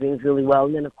analyzes dreams really well.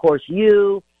 And then, of course,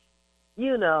 you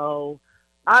know,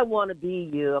 I want to be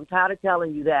you. I'm tired of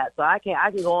telling you that. So I can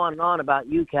go on and on about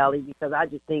you, Kelly, because I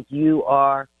just think you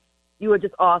are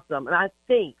just awesome. And I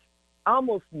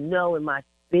almost know in my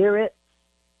spirit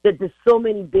that there's so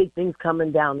many big things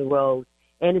coming down the road.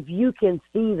 And if you can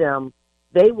see them,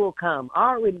 they will come. I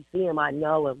already see them. I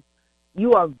know them.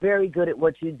 You are very good at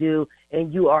what you do,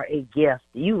 and you are a gift.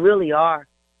 You really are.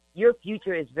 Your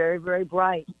future is very, very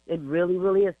bright. It really,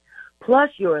 really is. Plus,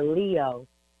 you're a Leo.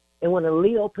 And when a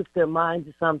Leo puts their mind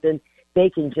to something, they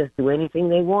can just do anything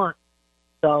they want.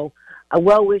 So,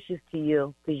 well wishes to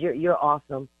you, because you're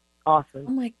awesome. Awesome.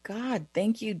 Oh my God.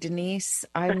 Thank you, Denise.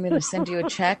 I'm going to send you a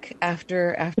check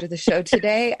after the show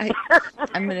today. I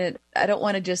don't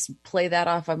want to just play that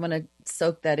off. I'm going to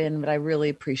soak that in, but I really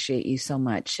appreciate you so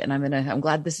much. And I'm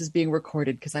glad this is being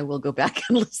recorded, because I will go back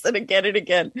and listen again and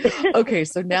again. Okay.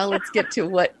 So now let's get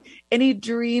to any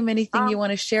dream, anything you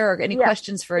want to share, or any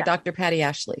questions for Dr. Patty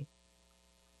Ashley.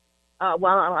 Well,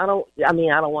 I don't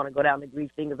want to go down the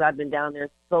grief thing, because I've been down there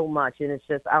so much, and it's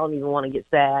just, I don't even want to get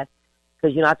sad.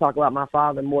 Because, I talk about my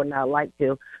father more than I like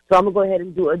to. So I'm going to go ahead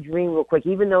and do a dream real quick,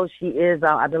 even though she is,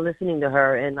 I've been listening to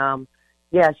her, and,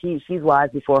 she's wise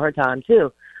before her time,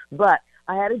 too. But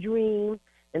I had a dream,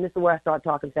 and this is where I start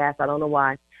talking fast. I don't know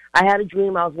why. I had a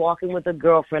dream. I was walking with a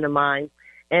girlfriend of mine,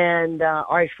 and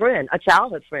or a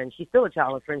childhood friend. She's still a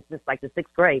childhood friend since, like, the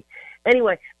 6th grade.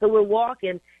 Anyway, so we're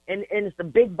walking, and it's a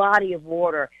big body of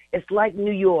water. It's like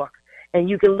New York. And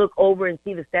you can look over and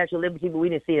see the Statue of Liberty, but we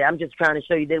didn't see that. I'm just trying to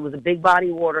show you that it was a big body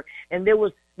of water, and there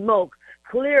was smoke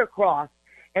clear across,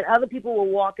 and other people were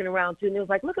walking around, too, and it was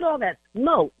like, look at all that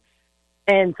smoke.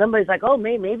 And somebody's like, oh,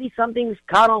 maybe something's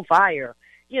caught on fire.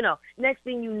 Next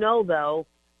thing you know, though,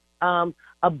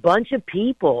 a bunch of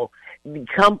people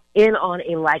come in on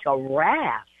a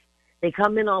raft. They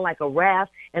come in on like a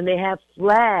raft, and they have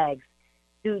flags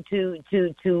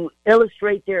to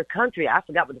illustrate their country. I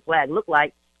forgot what the flag looked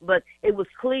like. But it was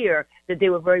clear that they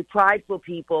were very prideful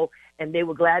people, and they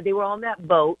were glad they were on that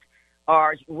boat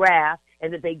or raft,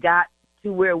 and that they got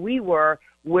to where we were,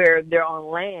 where they're on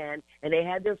land, and they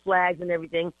had their flags and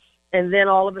everything. And then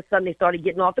all of a sudden they started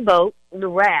getting off the boat, the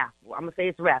raft. I'm going to say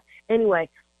it's a raft. Anyway,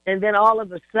 and then all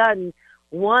of a sudden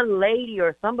one lady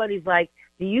or somebody's like,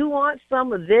 do you want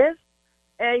some of this?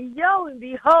 And lo and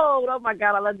behold, oh my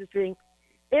God, I love this drink.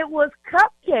 It was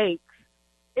cupcakes.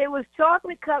 It was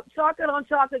chocolate on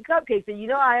chocolate cupcakes. And you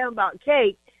know I am about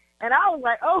cake. And I was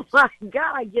like, oh my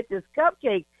God, I get this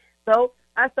cupcake. So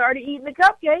I started eating the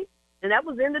cupcake, and that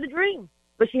was the end of the dream.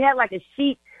 But she had like a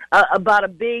sheet about a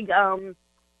big,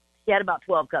 she had about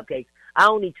 12 cupcakes. I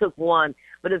only took one,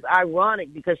 but it's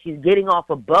ironic because she's getting off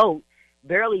a boat,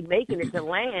 barely making it to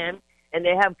land, and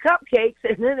they have cupcakes,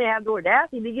 and then they have the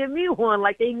audacity to give me one,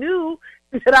 like they knew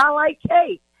that I like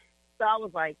cake. So I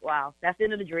was like, wow, that's the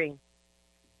end of the dream.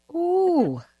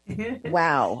 Ooh,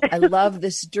 wow. I love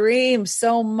this dream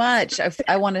so much.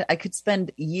 I could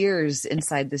spend years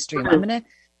inside this dream.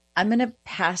 I'm going to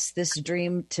pass this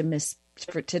dream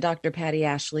to Dr. Patty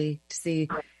Ashley to see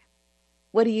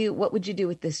what would you do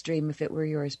with this dream if it were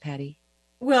yours, Patty?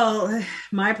 Well,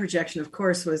 my projection, of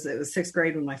course, was it was 6th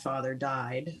grade when my father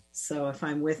died. So if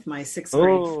I'm with my 6th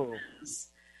grade friends,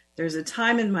 there's a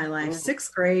time in my life,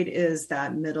 6th grade is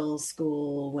that middle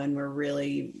school when we're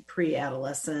really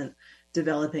pre-adolescent,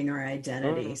 developing our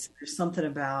identities. There's something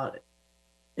about,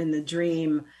 in the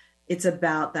dream, it's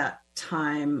about that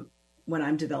time when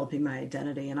I'm developing my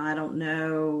identity. And I don't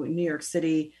know, New York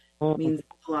City means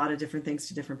a lot of different things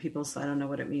to different people, so I don't know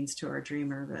what it means to our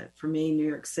dreamer. But for me, New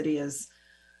York City is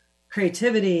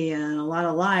creativity and a lot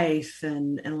of life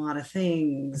and a lot of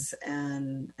things.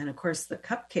 And of course the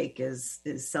cupcake is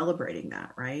celebrating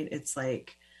that, right? It's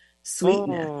like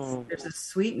sweetness. There's a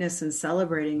sweetness in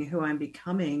celebrating who I'm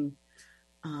becoming,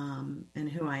 and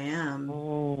who I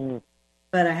am.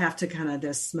 But I have to kind of,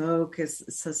 the smoke is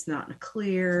it's not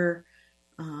clear.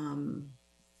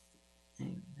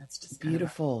 That's just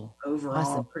beautiful overall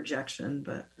awesome projection.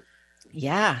 But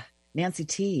yeah, Nancy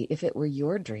T, if it were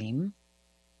your dream.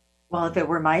 Well, if it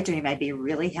were my dream, I'd be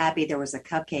really happy there was a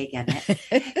cupcake in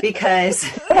it, because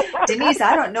Denise,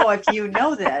 I don't know if you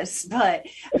know this, but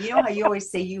you know how you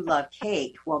always say you love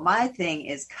cake. Well, my thing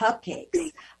is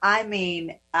cupcakes. I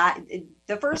mean,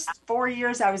 the first 4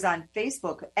 years I was on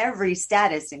Facebook, every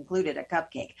status included a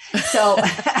cupcake. So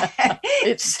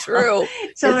it's true.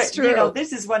 So it's true. You know,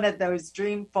 this is one of those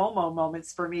dream FOMO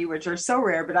moments for me, which are so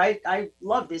rare, but I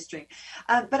love this dream.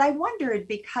 But I wondered,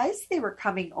 because they were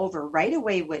coming over right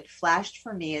away, what flashed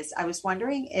for me is I was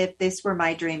wondering if this were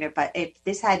my dream, if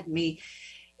this had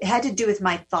it had to do with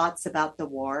my thoughts about the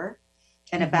war.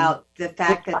 And about the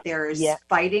fact that there's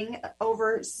fighting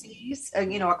overseas,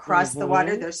 across the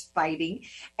water, there's fighting.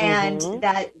 And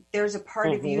that there's a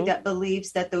part of you that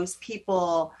believes that those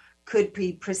people could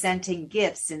be presenting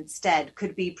gifts instead,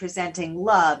 could be presenting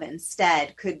love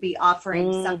instead, could be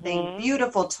offering something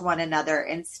beautiful to one another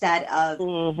instead of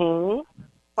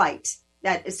fight.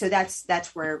 So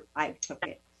that's where I took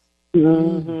it.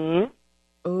 Ooh,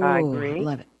 I agree.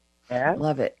 Love it. Yeah.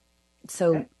 Love it.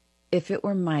 So if it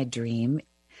were my dream,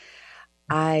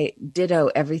 I ditto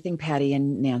everything Patty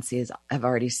and Nancy have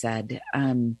already said.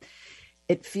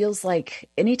 It feels like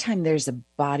anytime there's a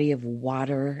body of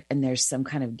water and there's some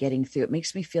kind of getting through, it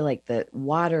makes me feel like the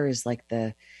water is like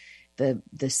the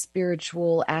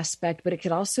spiritual aspect, but it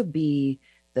could also be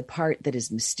the part that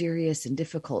is mysterious and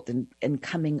difficult and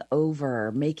coming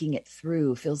over, making it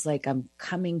through. Feels like I'm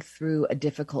coming through a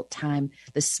difficult time.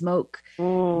 The smoke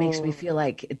makes me feel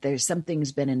like there's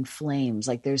something's been in flames.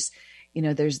 Like there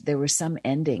was some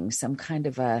ending, some kind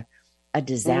of a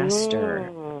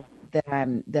disaster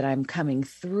that I'm coming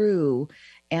through.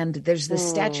 And there's the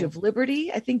Statue of Liberty.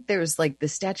 I think there's like the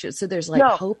statue. So there's like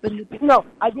hope. No,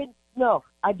 I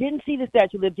didn't see the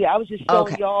Statue of Liberty. I was just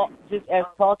showing y'all, just as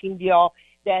talking to y'all,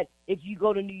 that if you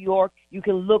go to New York, you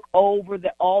can look over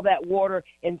all that water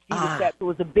and see the statue. It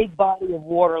was a big body of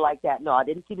water like that. No, I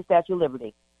didn't see the Statue of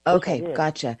Liberty. Okay,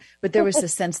 gotcha. But there was the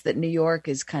sense that New York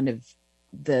is kind of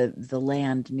the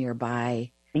land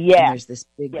nearby. Yeah. And there's this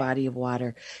big body of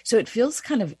water. So it feels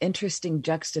kind of interesting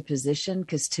juxtaposition,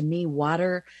 because to me,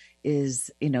 water is,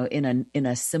 in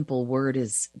a simple word,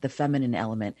 is the feminine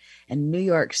element. And New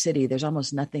York City, there's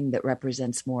almost nothing that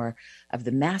represents more of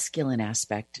the masculine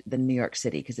aspect than New York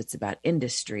City, because it's about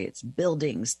industry, it's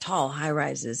buildings, tall high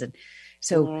rises. And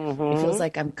so it feels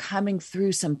like I'm coming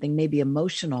through something maybe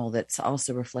emotional that's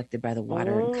also reflected by the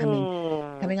water, and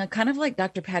coming on, kind of like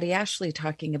Dr. Patty Ashley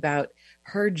talking about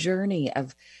her journey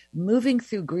of moving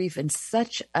through grief in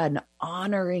such an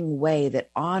honoring way that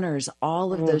honors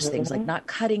all of those things, like not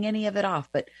cutting any of it off,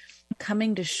 but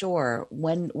coming to shore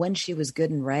when she was good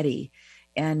and ready.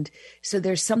 And so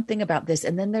there's something about this.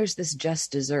 And then there's this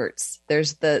just desserts.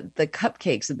 There's the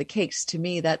cupcakes and the cakes. To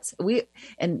me,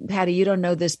 and Patty, you don't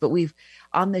know this, but we've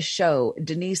on this show,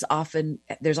 Denise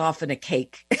there's often a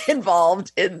cake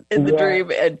involved in the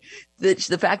dream, and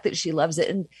the fact that she loves it.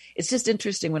 And it's just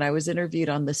interesting. When I was interviewed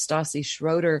on the Stassi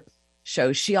Schroeder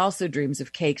show, she also dreams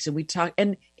of cakes, and we talk,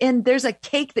 and there's a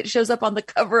cake that shows up on the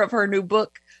cover of her new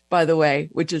book, by the way,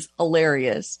 which is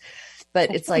hilarious.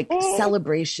 But it's like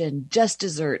celebration, just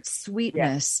dessert,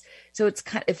 sweetness. So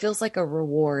it feels like a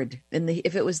reward. And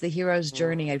if it was the hero's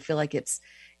journey, I feel like it's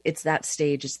that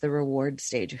stage. It's the reward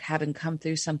stage of having come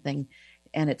through something,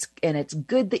 and it's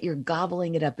good that you're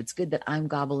gobbling it up. It's good that I'm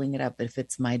gobbling it up if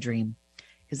it's my dream,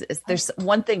 because there's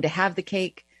one thing to have the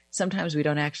cake. Sometimes we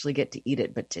don't actually get to eat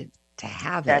it, but to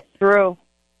have it. That's true.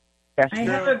 I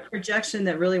have a projection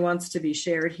that really wants to be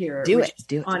shared here. Do it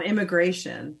on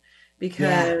immigration.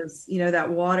 Because, that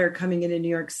water coming into New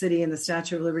York City and the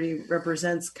Statue of Liberty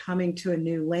represents coming to a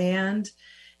new land.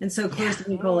 And so Clarissa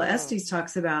Nicola Estes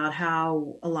talks about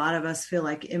how a lot of us feel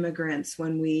like immigrants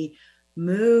when we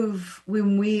move,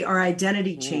 our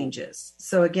identity changes.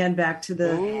 So again, back to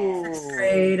the sixth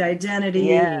grade identity.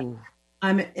 Yeah.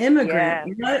 I'm an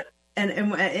immigrant. Yeah. And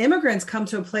immigrants come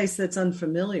to a place that's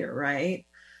unfamiliar, right?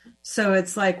 So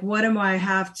it's like,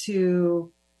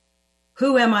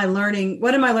 who am I learning?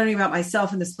 What am I learning about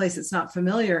myself in this place that's not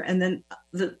familiar? And then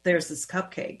there's this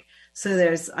cupcake. So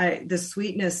there's the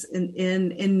sweetness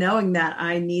in knowing that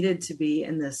I needed to be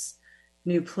in this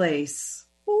new place.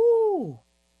 Ooh.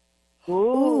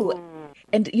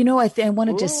 And I want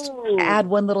to just add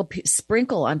one little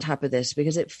sprinkle on top of this,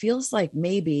 because it feels like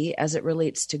maybe as it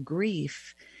relates to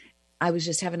grief, I was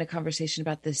just having a conversation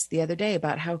about this the other day,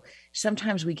 about how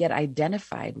sometimes we get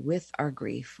identified with our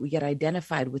grief. We get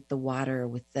identified with the water,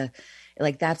 with the,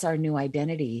 like, that's our new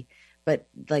identity. But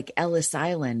like Ellis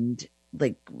Island,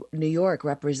 like New York,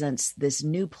 represents this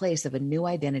new place of a new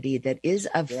identity that is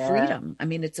of freedom. I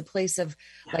mean, it's a place of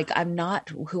like, I'm not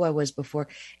who I was before.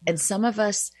 And some of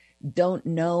us don't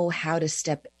know how to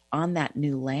step on that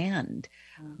new land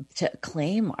to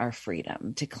claim our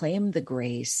freedom, to claim the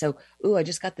grace. So, I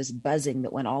just got this buzzing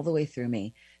that went all the way through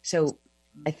me. So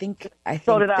I think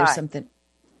there's something.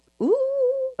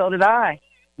 So did I.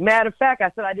 Matter of fact,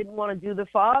 I said I didn't want to do the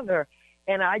Father.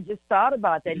 And I just thought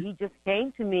about that. He just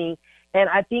came to me. And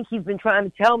I think he's been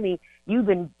trying to tell me, you've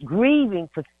been grieving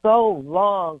for so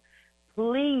long.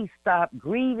 Please stop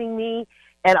grieving me.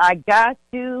 And I got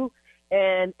to,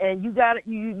 and you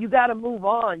gotta move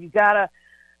on. You gotta,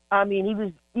 I mean, he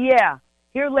was,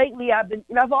 here lately I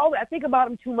think about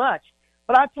him too much,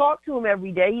 but I talk to him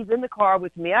every day. He's in the car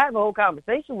with me. I have a whole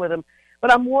conversation with him,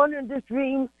 but I'm wondering, this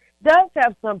dream does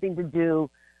have something to do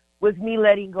with me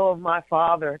letting go of my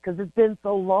father, because it's been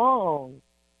so long.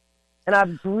 And I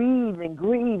grieve and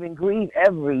grieve and grieve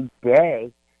every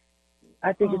day.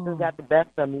 I think it's got the best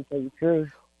of me, to tell you the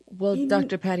truth. Well,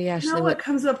 Dr. Patty Ashley, you know what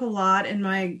comes up a lot in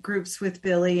my groups with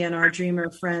Billy and our dreamer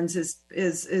friends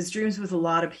is dreams with a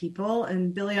lot of people.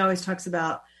 And Billy always talks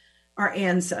about our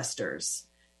ancestors.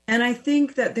 And I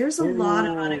think that there's a lot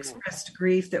of unexpressed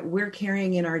grief that we're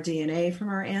carrying in our DNA from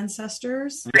our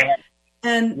ancestors.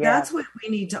 And that's what we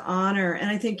need to honor. And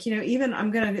I think, even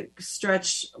I'm going to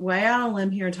stretch way out on a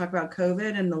limb here and talk about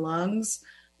COVID and the lungs.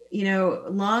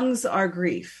 Lungs are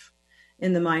grief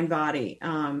in the mind body.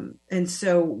 And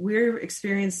so we're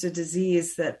experienced a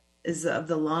disease that is of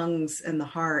the lungs and the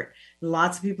heart.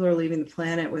 Lots of people are leaving the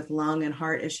planet with lung and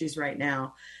heart issues right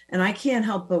now. And I can't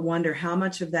help but wonder how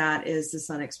much of that is this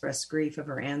unexpressed grief of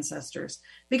our ancestors,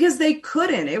 because they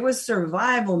couldn't. It was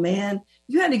survival, man.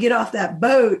 You had to get off that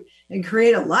boat and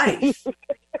create a life.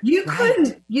 You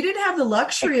couldn't, you didn't have the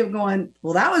luxury of going,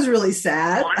 well, that was really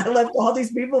sad. I left all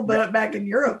these people back in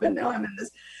Europe and now I'm in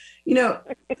this,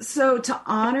 so to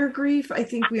honor grief, I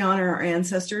think we honor our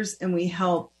ancestors and we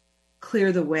help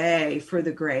clear the way for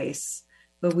the grace,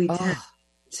 but we tend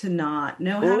to not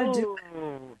know how to do it.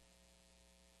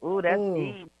 Oh, that's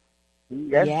deep.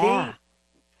 That's deep.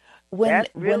 That's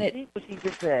real deep what she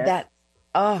just said.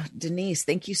 Denise,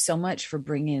 thank you so much for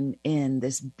bringing in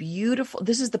this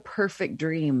is the perfect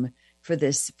dream for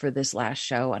this last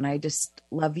show. And I just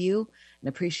love you and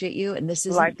appreciate you. And this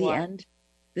isn't the end.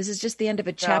 This is just the end of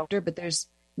a chapter, but there's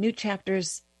new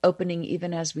chapters opening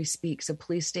even as we speak. So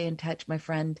please stay in touch, my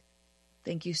friend.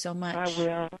 Thank you so much. I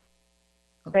will.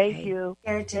 Okay. Thank you.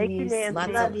 Thank you,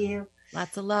 Nancy. Love you.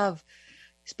 Lots of love.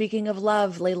 Speaking of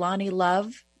love, Leilani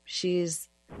Love, she's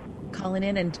calling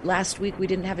in. And last week we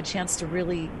didn't have a chance to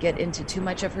really get into too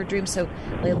much of her dream. So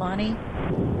Leilani,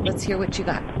 let's hear what you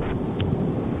got.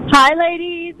 Hi,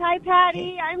 ladies. Hi,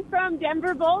 Patty. I'm from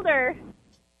Denver, Boulder.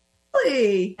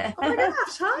 Really? Oh my gosh.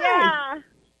 Hi. Yeah.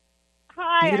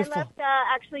 Hi. Beautiful. I left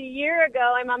actually a year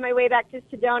ago. I'm on my way back to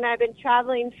Sedona. I've been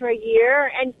traveling for a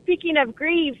year. And speaking of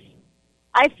grief,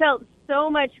 I felt so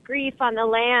much grief on the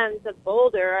lands of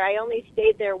Boulder. I only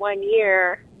stayed there 1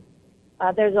 year.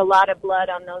 There's a lot of blood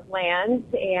on those lands.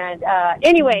 And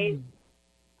anyways,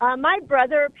 my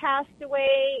brother passed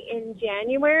away in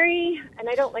January, and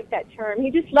I don't like that term.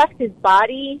 He just left his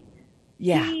body.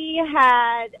 Yeah. He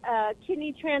had a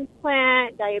kidney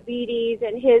transplant, diabetes,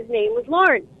 and his name was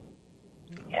Lawrence.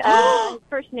 His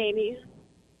first name,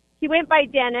 he went by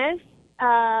Dennis,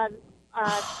 the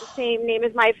same name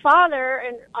as my father,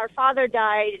 and our father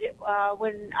died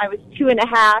when I was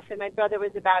 2.5, and my brother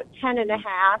was about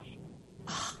 10.5.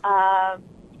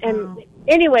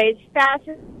 Anyways, fast.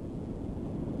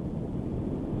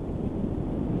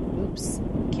 Oops,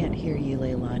 can't hear you,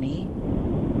 Leilani.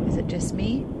 Is it just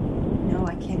me? No,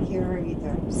 I can't hear her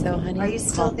either. So, honey, are you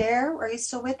still there? Are you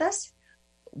still with us?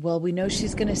 Well, we know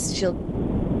she'll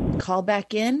call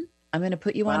back in. I'm going to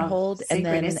put you on hold.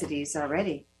 Synchronicities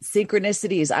already.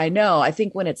 Synchronicities. I know. I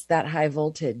think when it's that high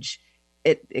voltage,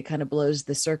 it kind of blows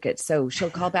the circuit. So she'll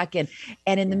call back in.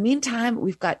 And in the meantime,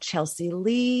 we've got Chelsea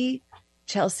Lee.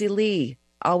 Chelsea Lee,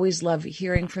 always love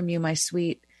hearing from you, my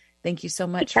sweet. Thank you so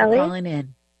much for calling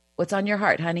in. What's on your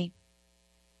heart, honey?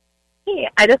 Hey,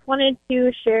 I just wanted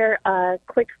to share a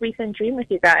quick recent dream with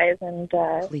you guys and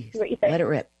Please, see what you think. let it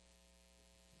rip.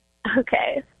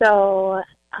 Okay, so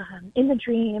in the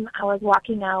dream, I was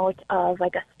walking out of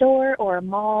like a store or a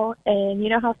mall, and you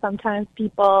know how sometimes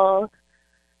people,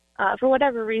 for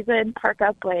whatever reason, park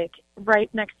up like right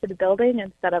next to the building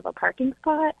instead of a parking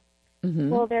spot?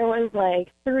 Well, there was like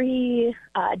 3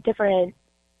 different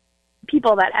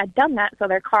people that had done that. So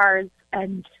their cars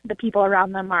and the people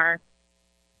around them are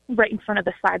right in front of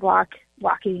the sidewalk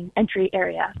walking entry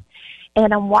area.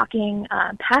 And I'm walking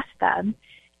past them,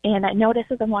 and I notice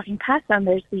as I'm walking past them,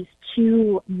 there's these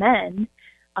 2 men,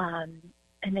 and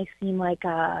they seem like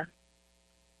not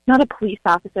a police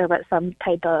officer, but some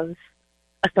type of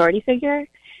authority figure.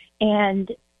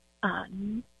 And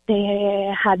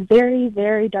they had very,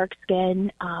 very dark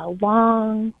skin,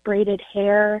 long braided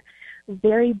hair,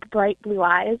 very bright blue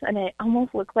eyes, and it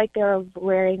almost looked like they were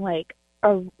wearing like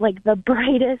the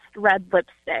brightest red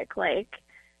lipstick, like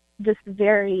just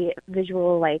very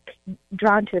visual, like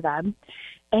drawn to them.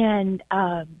 And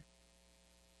I'm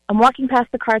walking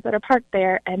past the cars that are parked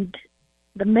there, and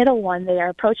the middle one, they are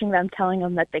approaching them, telling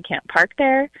them that they can't park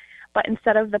there. But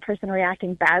instead of the person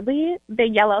reacting badly, they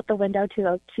yell out the window to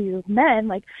those 2 men,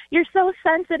 like, "You're so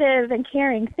sensitive and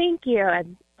caring, thank you."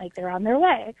 And like they're on their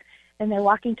way. And they're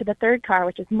walking to the 3rd car,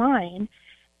 which is mine.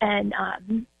 And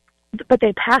but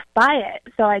they passed by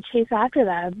it, so I chase after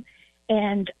them.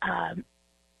 And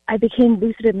I became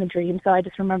lucid in the dream, so I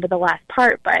just remember the last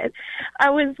part. But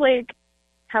I was like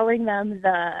telling them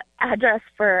the address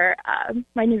for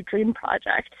my new dream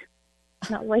project.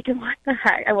 And I was like, what the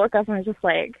heck? I woke up and I was just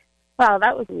like, wow,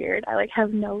 that was weird. I like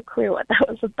have no clue what that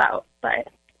was about, but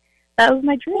that was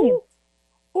my dream.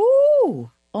 Ooh.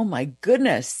 Oh my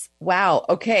goodness. Wow.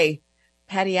 Okay.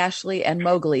 Patty Ashley and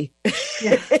Mowgli.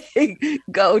 Yeah.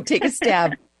 Go take a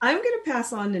stab. I'm going to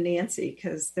pass on to Nancy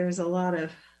because there's a lot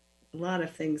of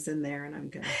things in there, and I'm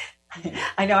going to.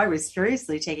 I know I was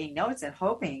furiously taking notes and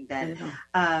hoping that.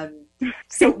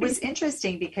 So it was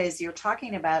interesting because you're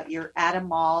talking about you're at a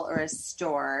mall or a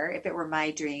store. If it were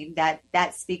my dream,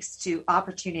 that speaks to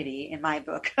opportunity in my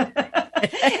book.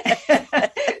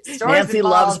 Nancy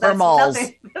loves her malls.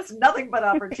 That's nothing but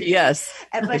opportunity. Yes,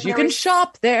 because you can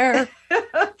shop there.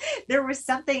 There was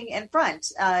something in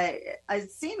front,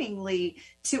 seemingly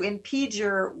to impede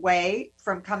your way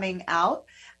from coming out.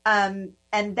 And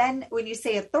then when you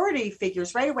say authority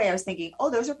figures, right away I was thinking, oh,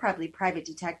 those are probably private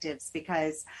detectives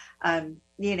because,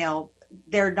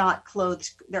 they're not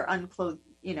clothed, they're unclothed,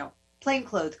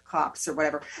 plainclothes cops or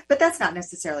whatever. But that's not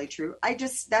necessarily true.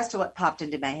 That's what popped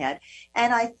into my head.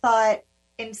 And I thought,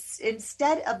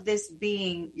 instead of this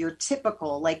being your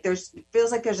typical, like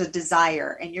feels like there's a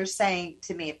desire, and you're saying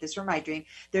to me, if this were my dream,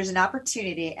 there's an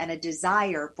opportunity and a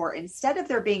desire for, instead of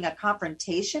there being a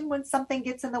confrontation when something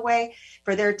gets in the way,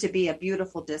 for there to be a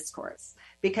beautiful discourse,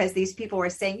 because these people were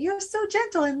saying, you're so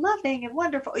gentle and loving and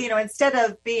wonderful, instead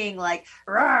of being like,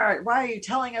 why are you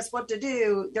telling us what to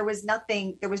do? There was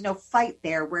no fight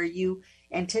there where you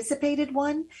anticipated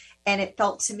one. And it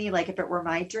felt to me like if it were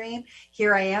my dream,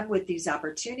 here I am with these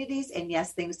opportunities, and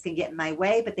yes, things can get in my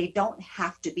way, but they don't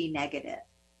have to be negative.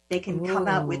 They can come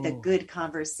out with a good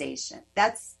conversation.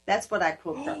 That's what I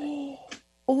pulled from it.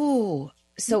 Oh,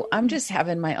 so I'm just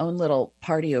having my own little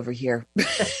party over here, a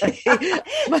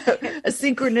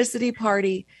synchronicity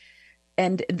party.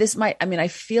 And this I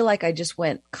feel like I just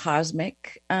went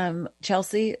cosmic,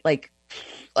 Chelsea, like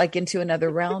into another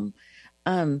realm.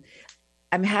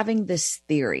 I'm having this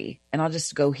theory, and I'll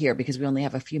just go here because we only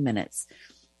have a few minutes,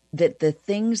 that the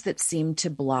things that seem to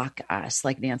block us,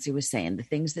 like Nancy was saying, the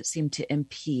things that seem to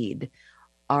impede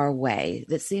our way,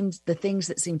 the things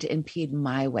that seem to impede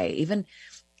my way, even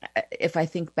if I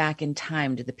think back in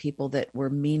time to the people that were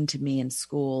mean to me in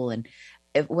school, and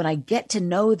when I get to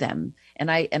know them, and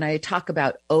I talk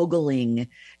about ogling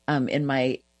in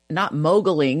my, not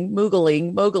moogling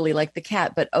like the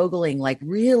cat, but ogling, like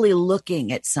really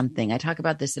looking at something. I talk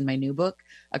about this in my new book,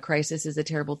 A Crisis is a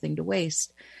Terrible Thing to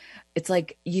Waste. It's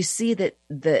like you see that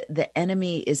the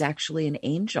enemy is actually an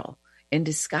angel in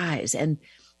disguise. And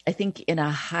I think in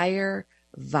a higher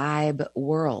vibe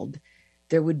world,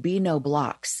 there would be no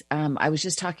blocks. I was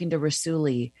just talking to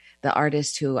Rasuli, the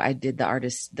artist who I did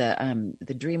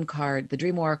the dream card, the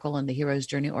dream oracle and the hero's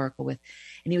journey oracle with.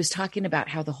 And he was talking about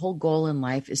how the whole goal in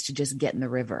life is to just get in the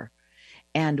river.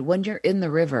 And when you're in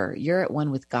the river, you're at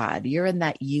one with God. You're in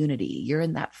that unity. You're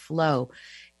in that flow.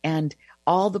 And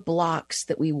all the blocks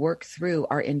that we work through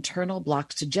are internal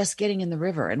blocks to just getting in the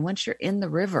river. And once you're in the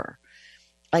river,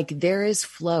 like there is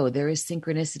flow, there is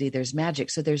synchronicity, there's magic.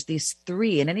 So there's these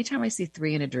 3. And anytime I see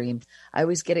 3 in a dream, I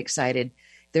always get excited.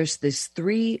 There's this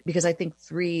 3, because I think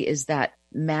 3 is that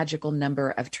magical number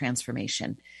of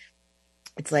transformation.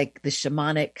 It's like the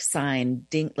shamanic sign,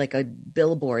 like a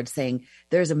billboard saying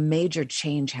there's a major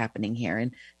change happening here.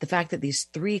 And the fact that these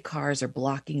 3 cars are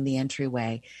blocking the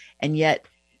entryway, and yet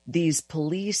these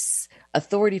police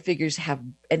authority figures have,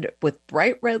 and with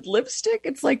bright red lipstick,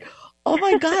 it's like, Oh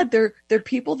my God. They're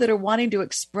people that are wanting to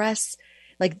express,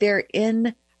 like they're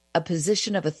in a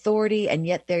position of authority, and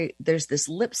yet there's this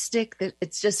lipstick that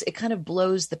it kind of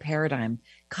blows the paradigm.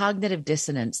 Cognitive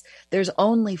dissonance. There's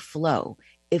only flow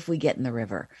if we get in the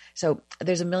river. So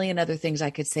there's a million other things I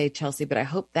could say, Chelsea, but I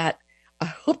hope that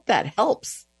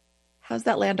helps. How's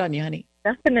that land on you, honey?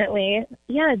 Definitely.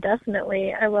 Yeah,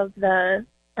 definitely. I love the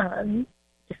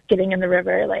just getting in the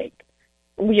river. Like,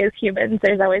 we as humans,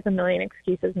 there's always a million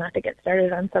excuses not to get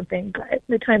started on something, but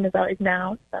the time is always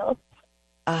now. So.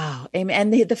 Oh,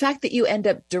 and the fact that you end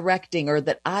up directing, or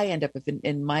that I end up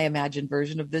in my imagined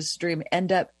version of this dream,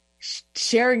 end up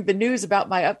sharing the news about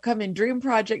my upcoming dream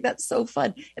project. That's so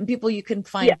fun. And people, you can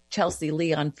find Chelsea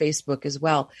Lee on Facebook as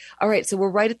well. All right. So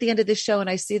we're right at the end of the show, and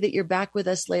I see that you're back with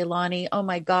us, Leilani. Oh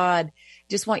my God. I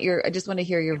just want to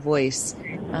hear your voice.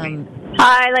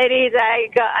 Hi, ladies.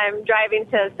 I'm driving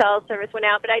to cell service went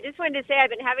out, but I just wanted to say I've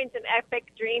been having some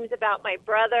epic dreams about my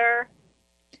brother.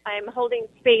 I'm holding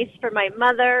space for my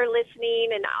mother, listening,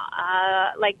 and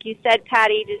like you said,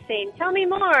 Patty, just saying, tell me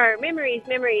more. Memories.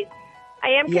 I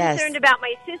am concerned about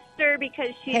my sister because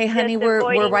she's Hey, honey,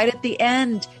 we're right at the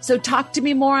end. So talk to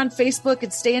me more on Facebook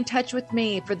and stay in touch with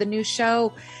me for the new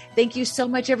show. Thank you so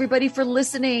much, everybody, for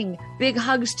listening. Big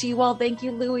hugs to you all. Thank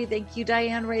you, Louie. Thank you,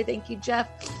 Diane Ray. Thank you, Jeff.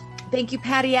 Thank you,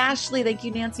 Patty Ashley. Thank you,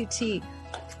 Nancy T.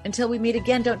 Until we meet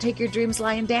again, don't take your dreams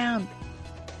lying down.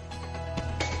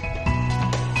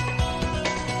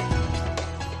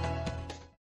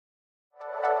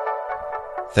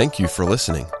 Thank you for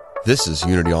listening. This is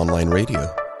Unity Online Radio,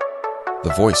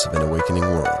 the voice of an awakening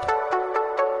world.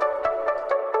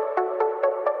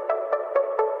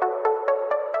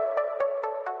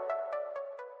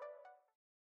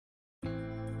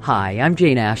 Hi, I'm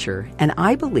Jane Asher, and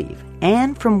I believe,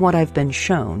 and from what I've been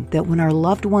shown, that when our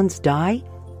loved ones die,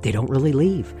 they don't really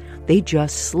leave. They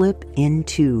just slip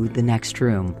into the next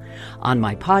room. On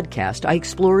my podcast, I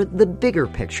explore the bigger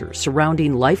picture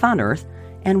surrounding life on Earth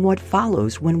and what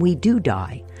follows when we do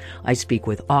die. I speak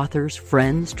with authors,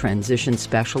 friends, transition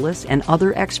specialists, and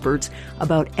other experts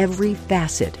about every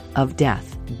facet of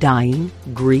death, dying,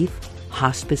 grief,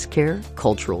 hospice care,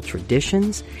 cultural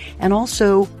traditions, and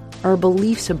also our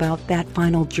beliefs about that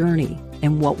final journey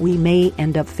and what we may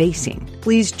end up facing.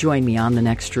 Please join me on The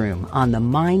Next Room on the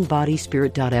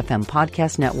MindBodySpirit.fm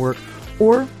podcast network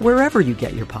or wherever you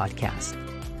get your podcasts.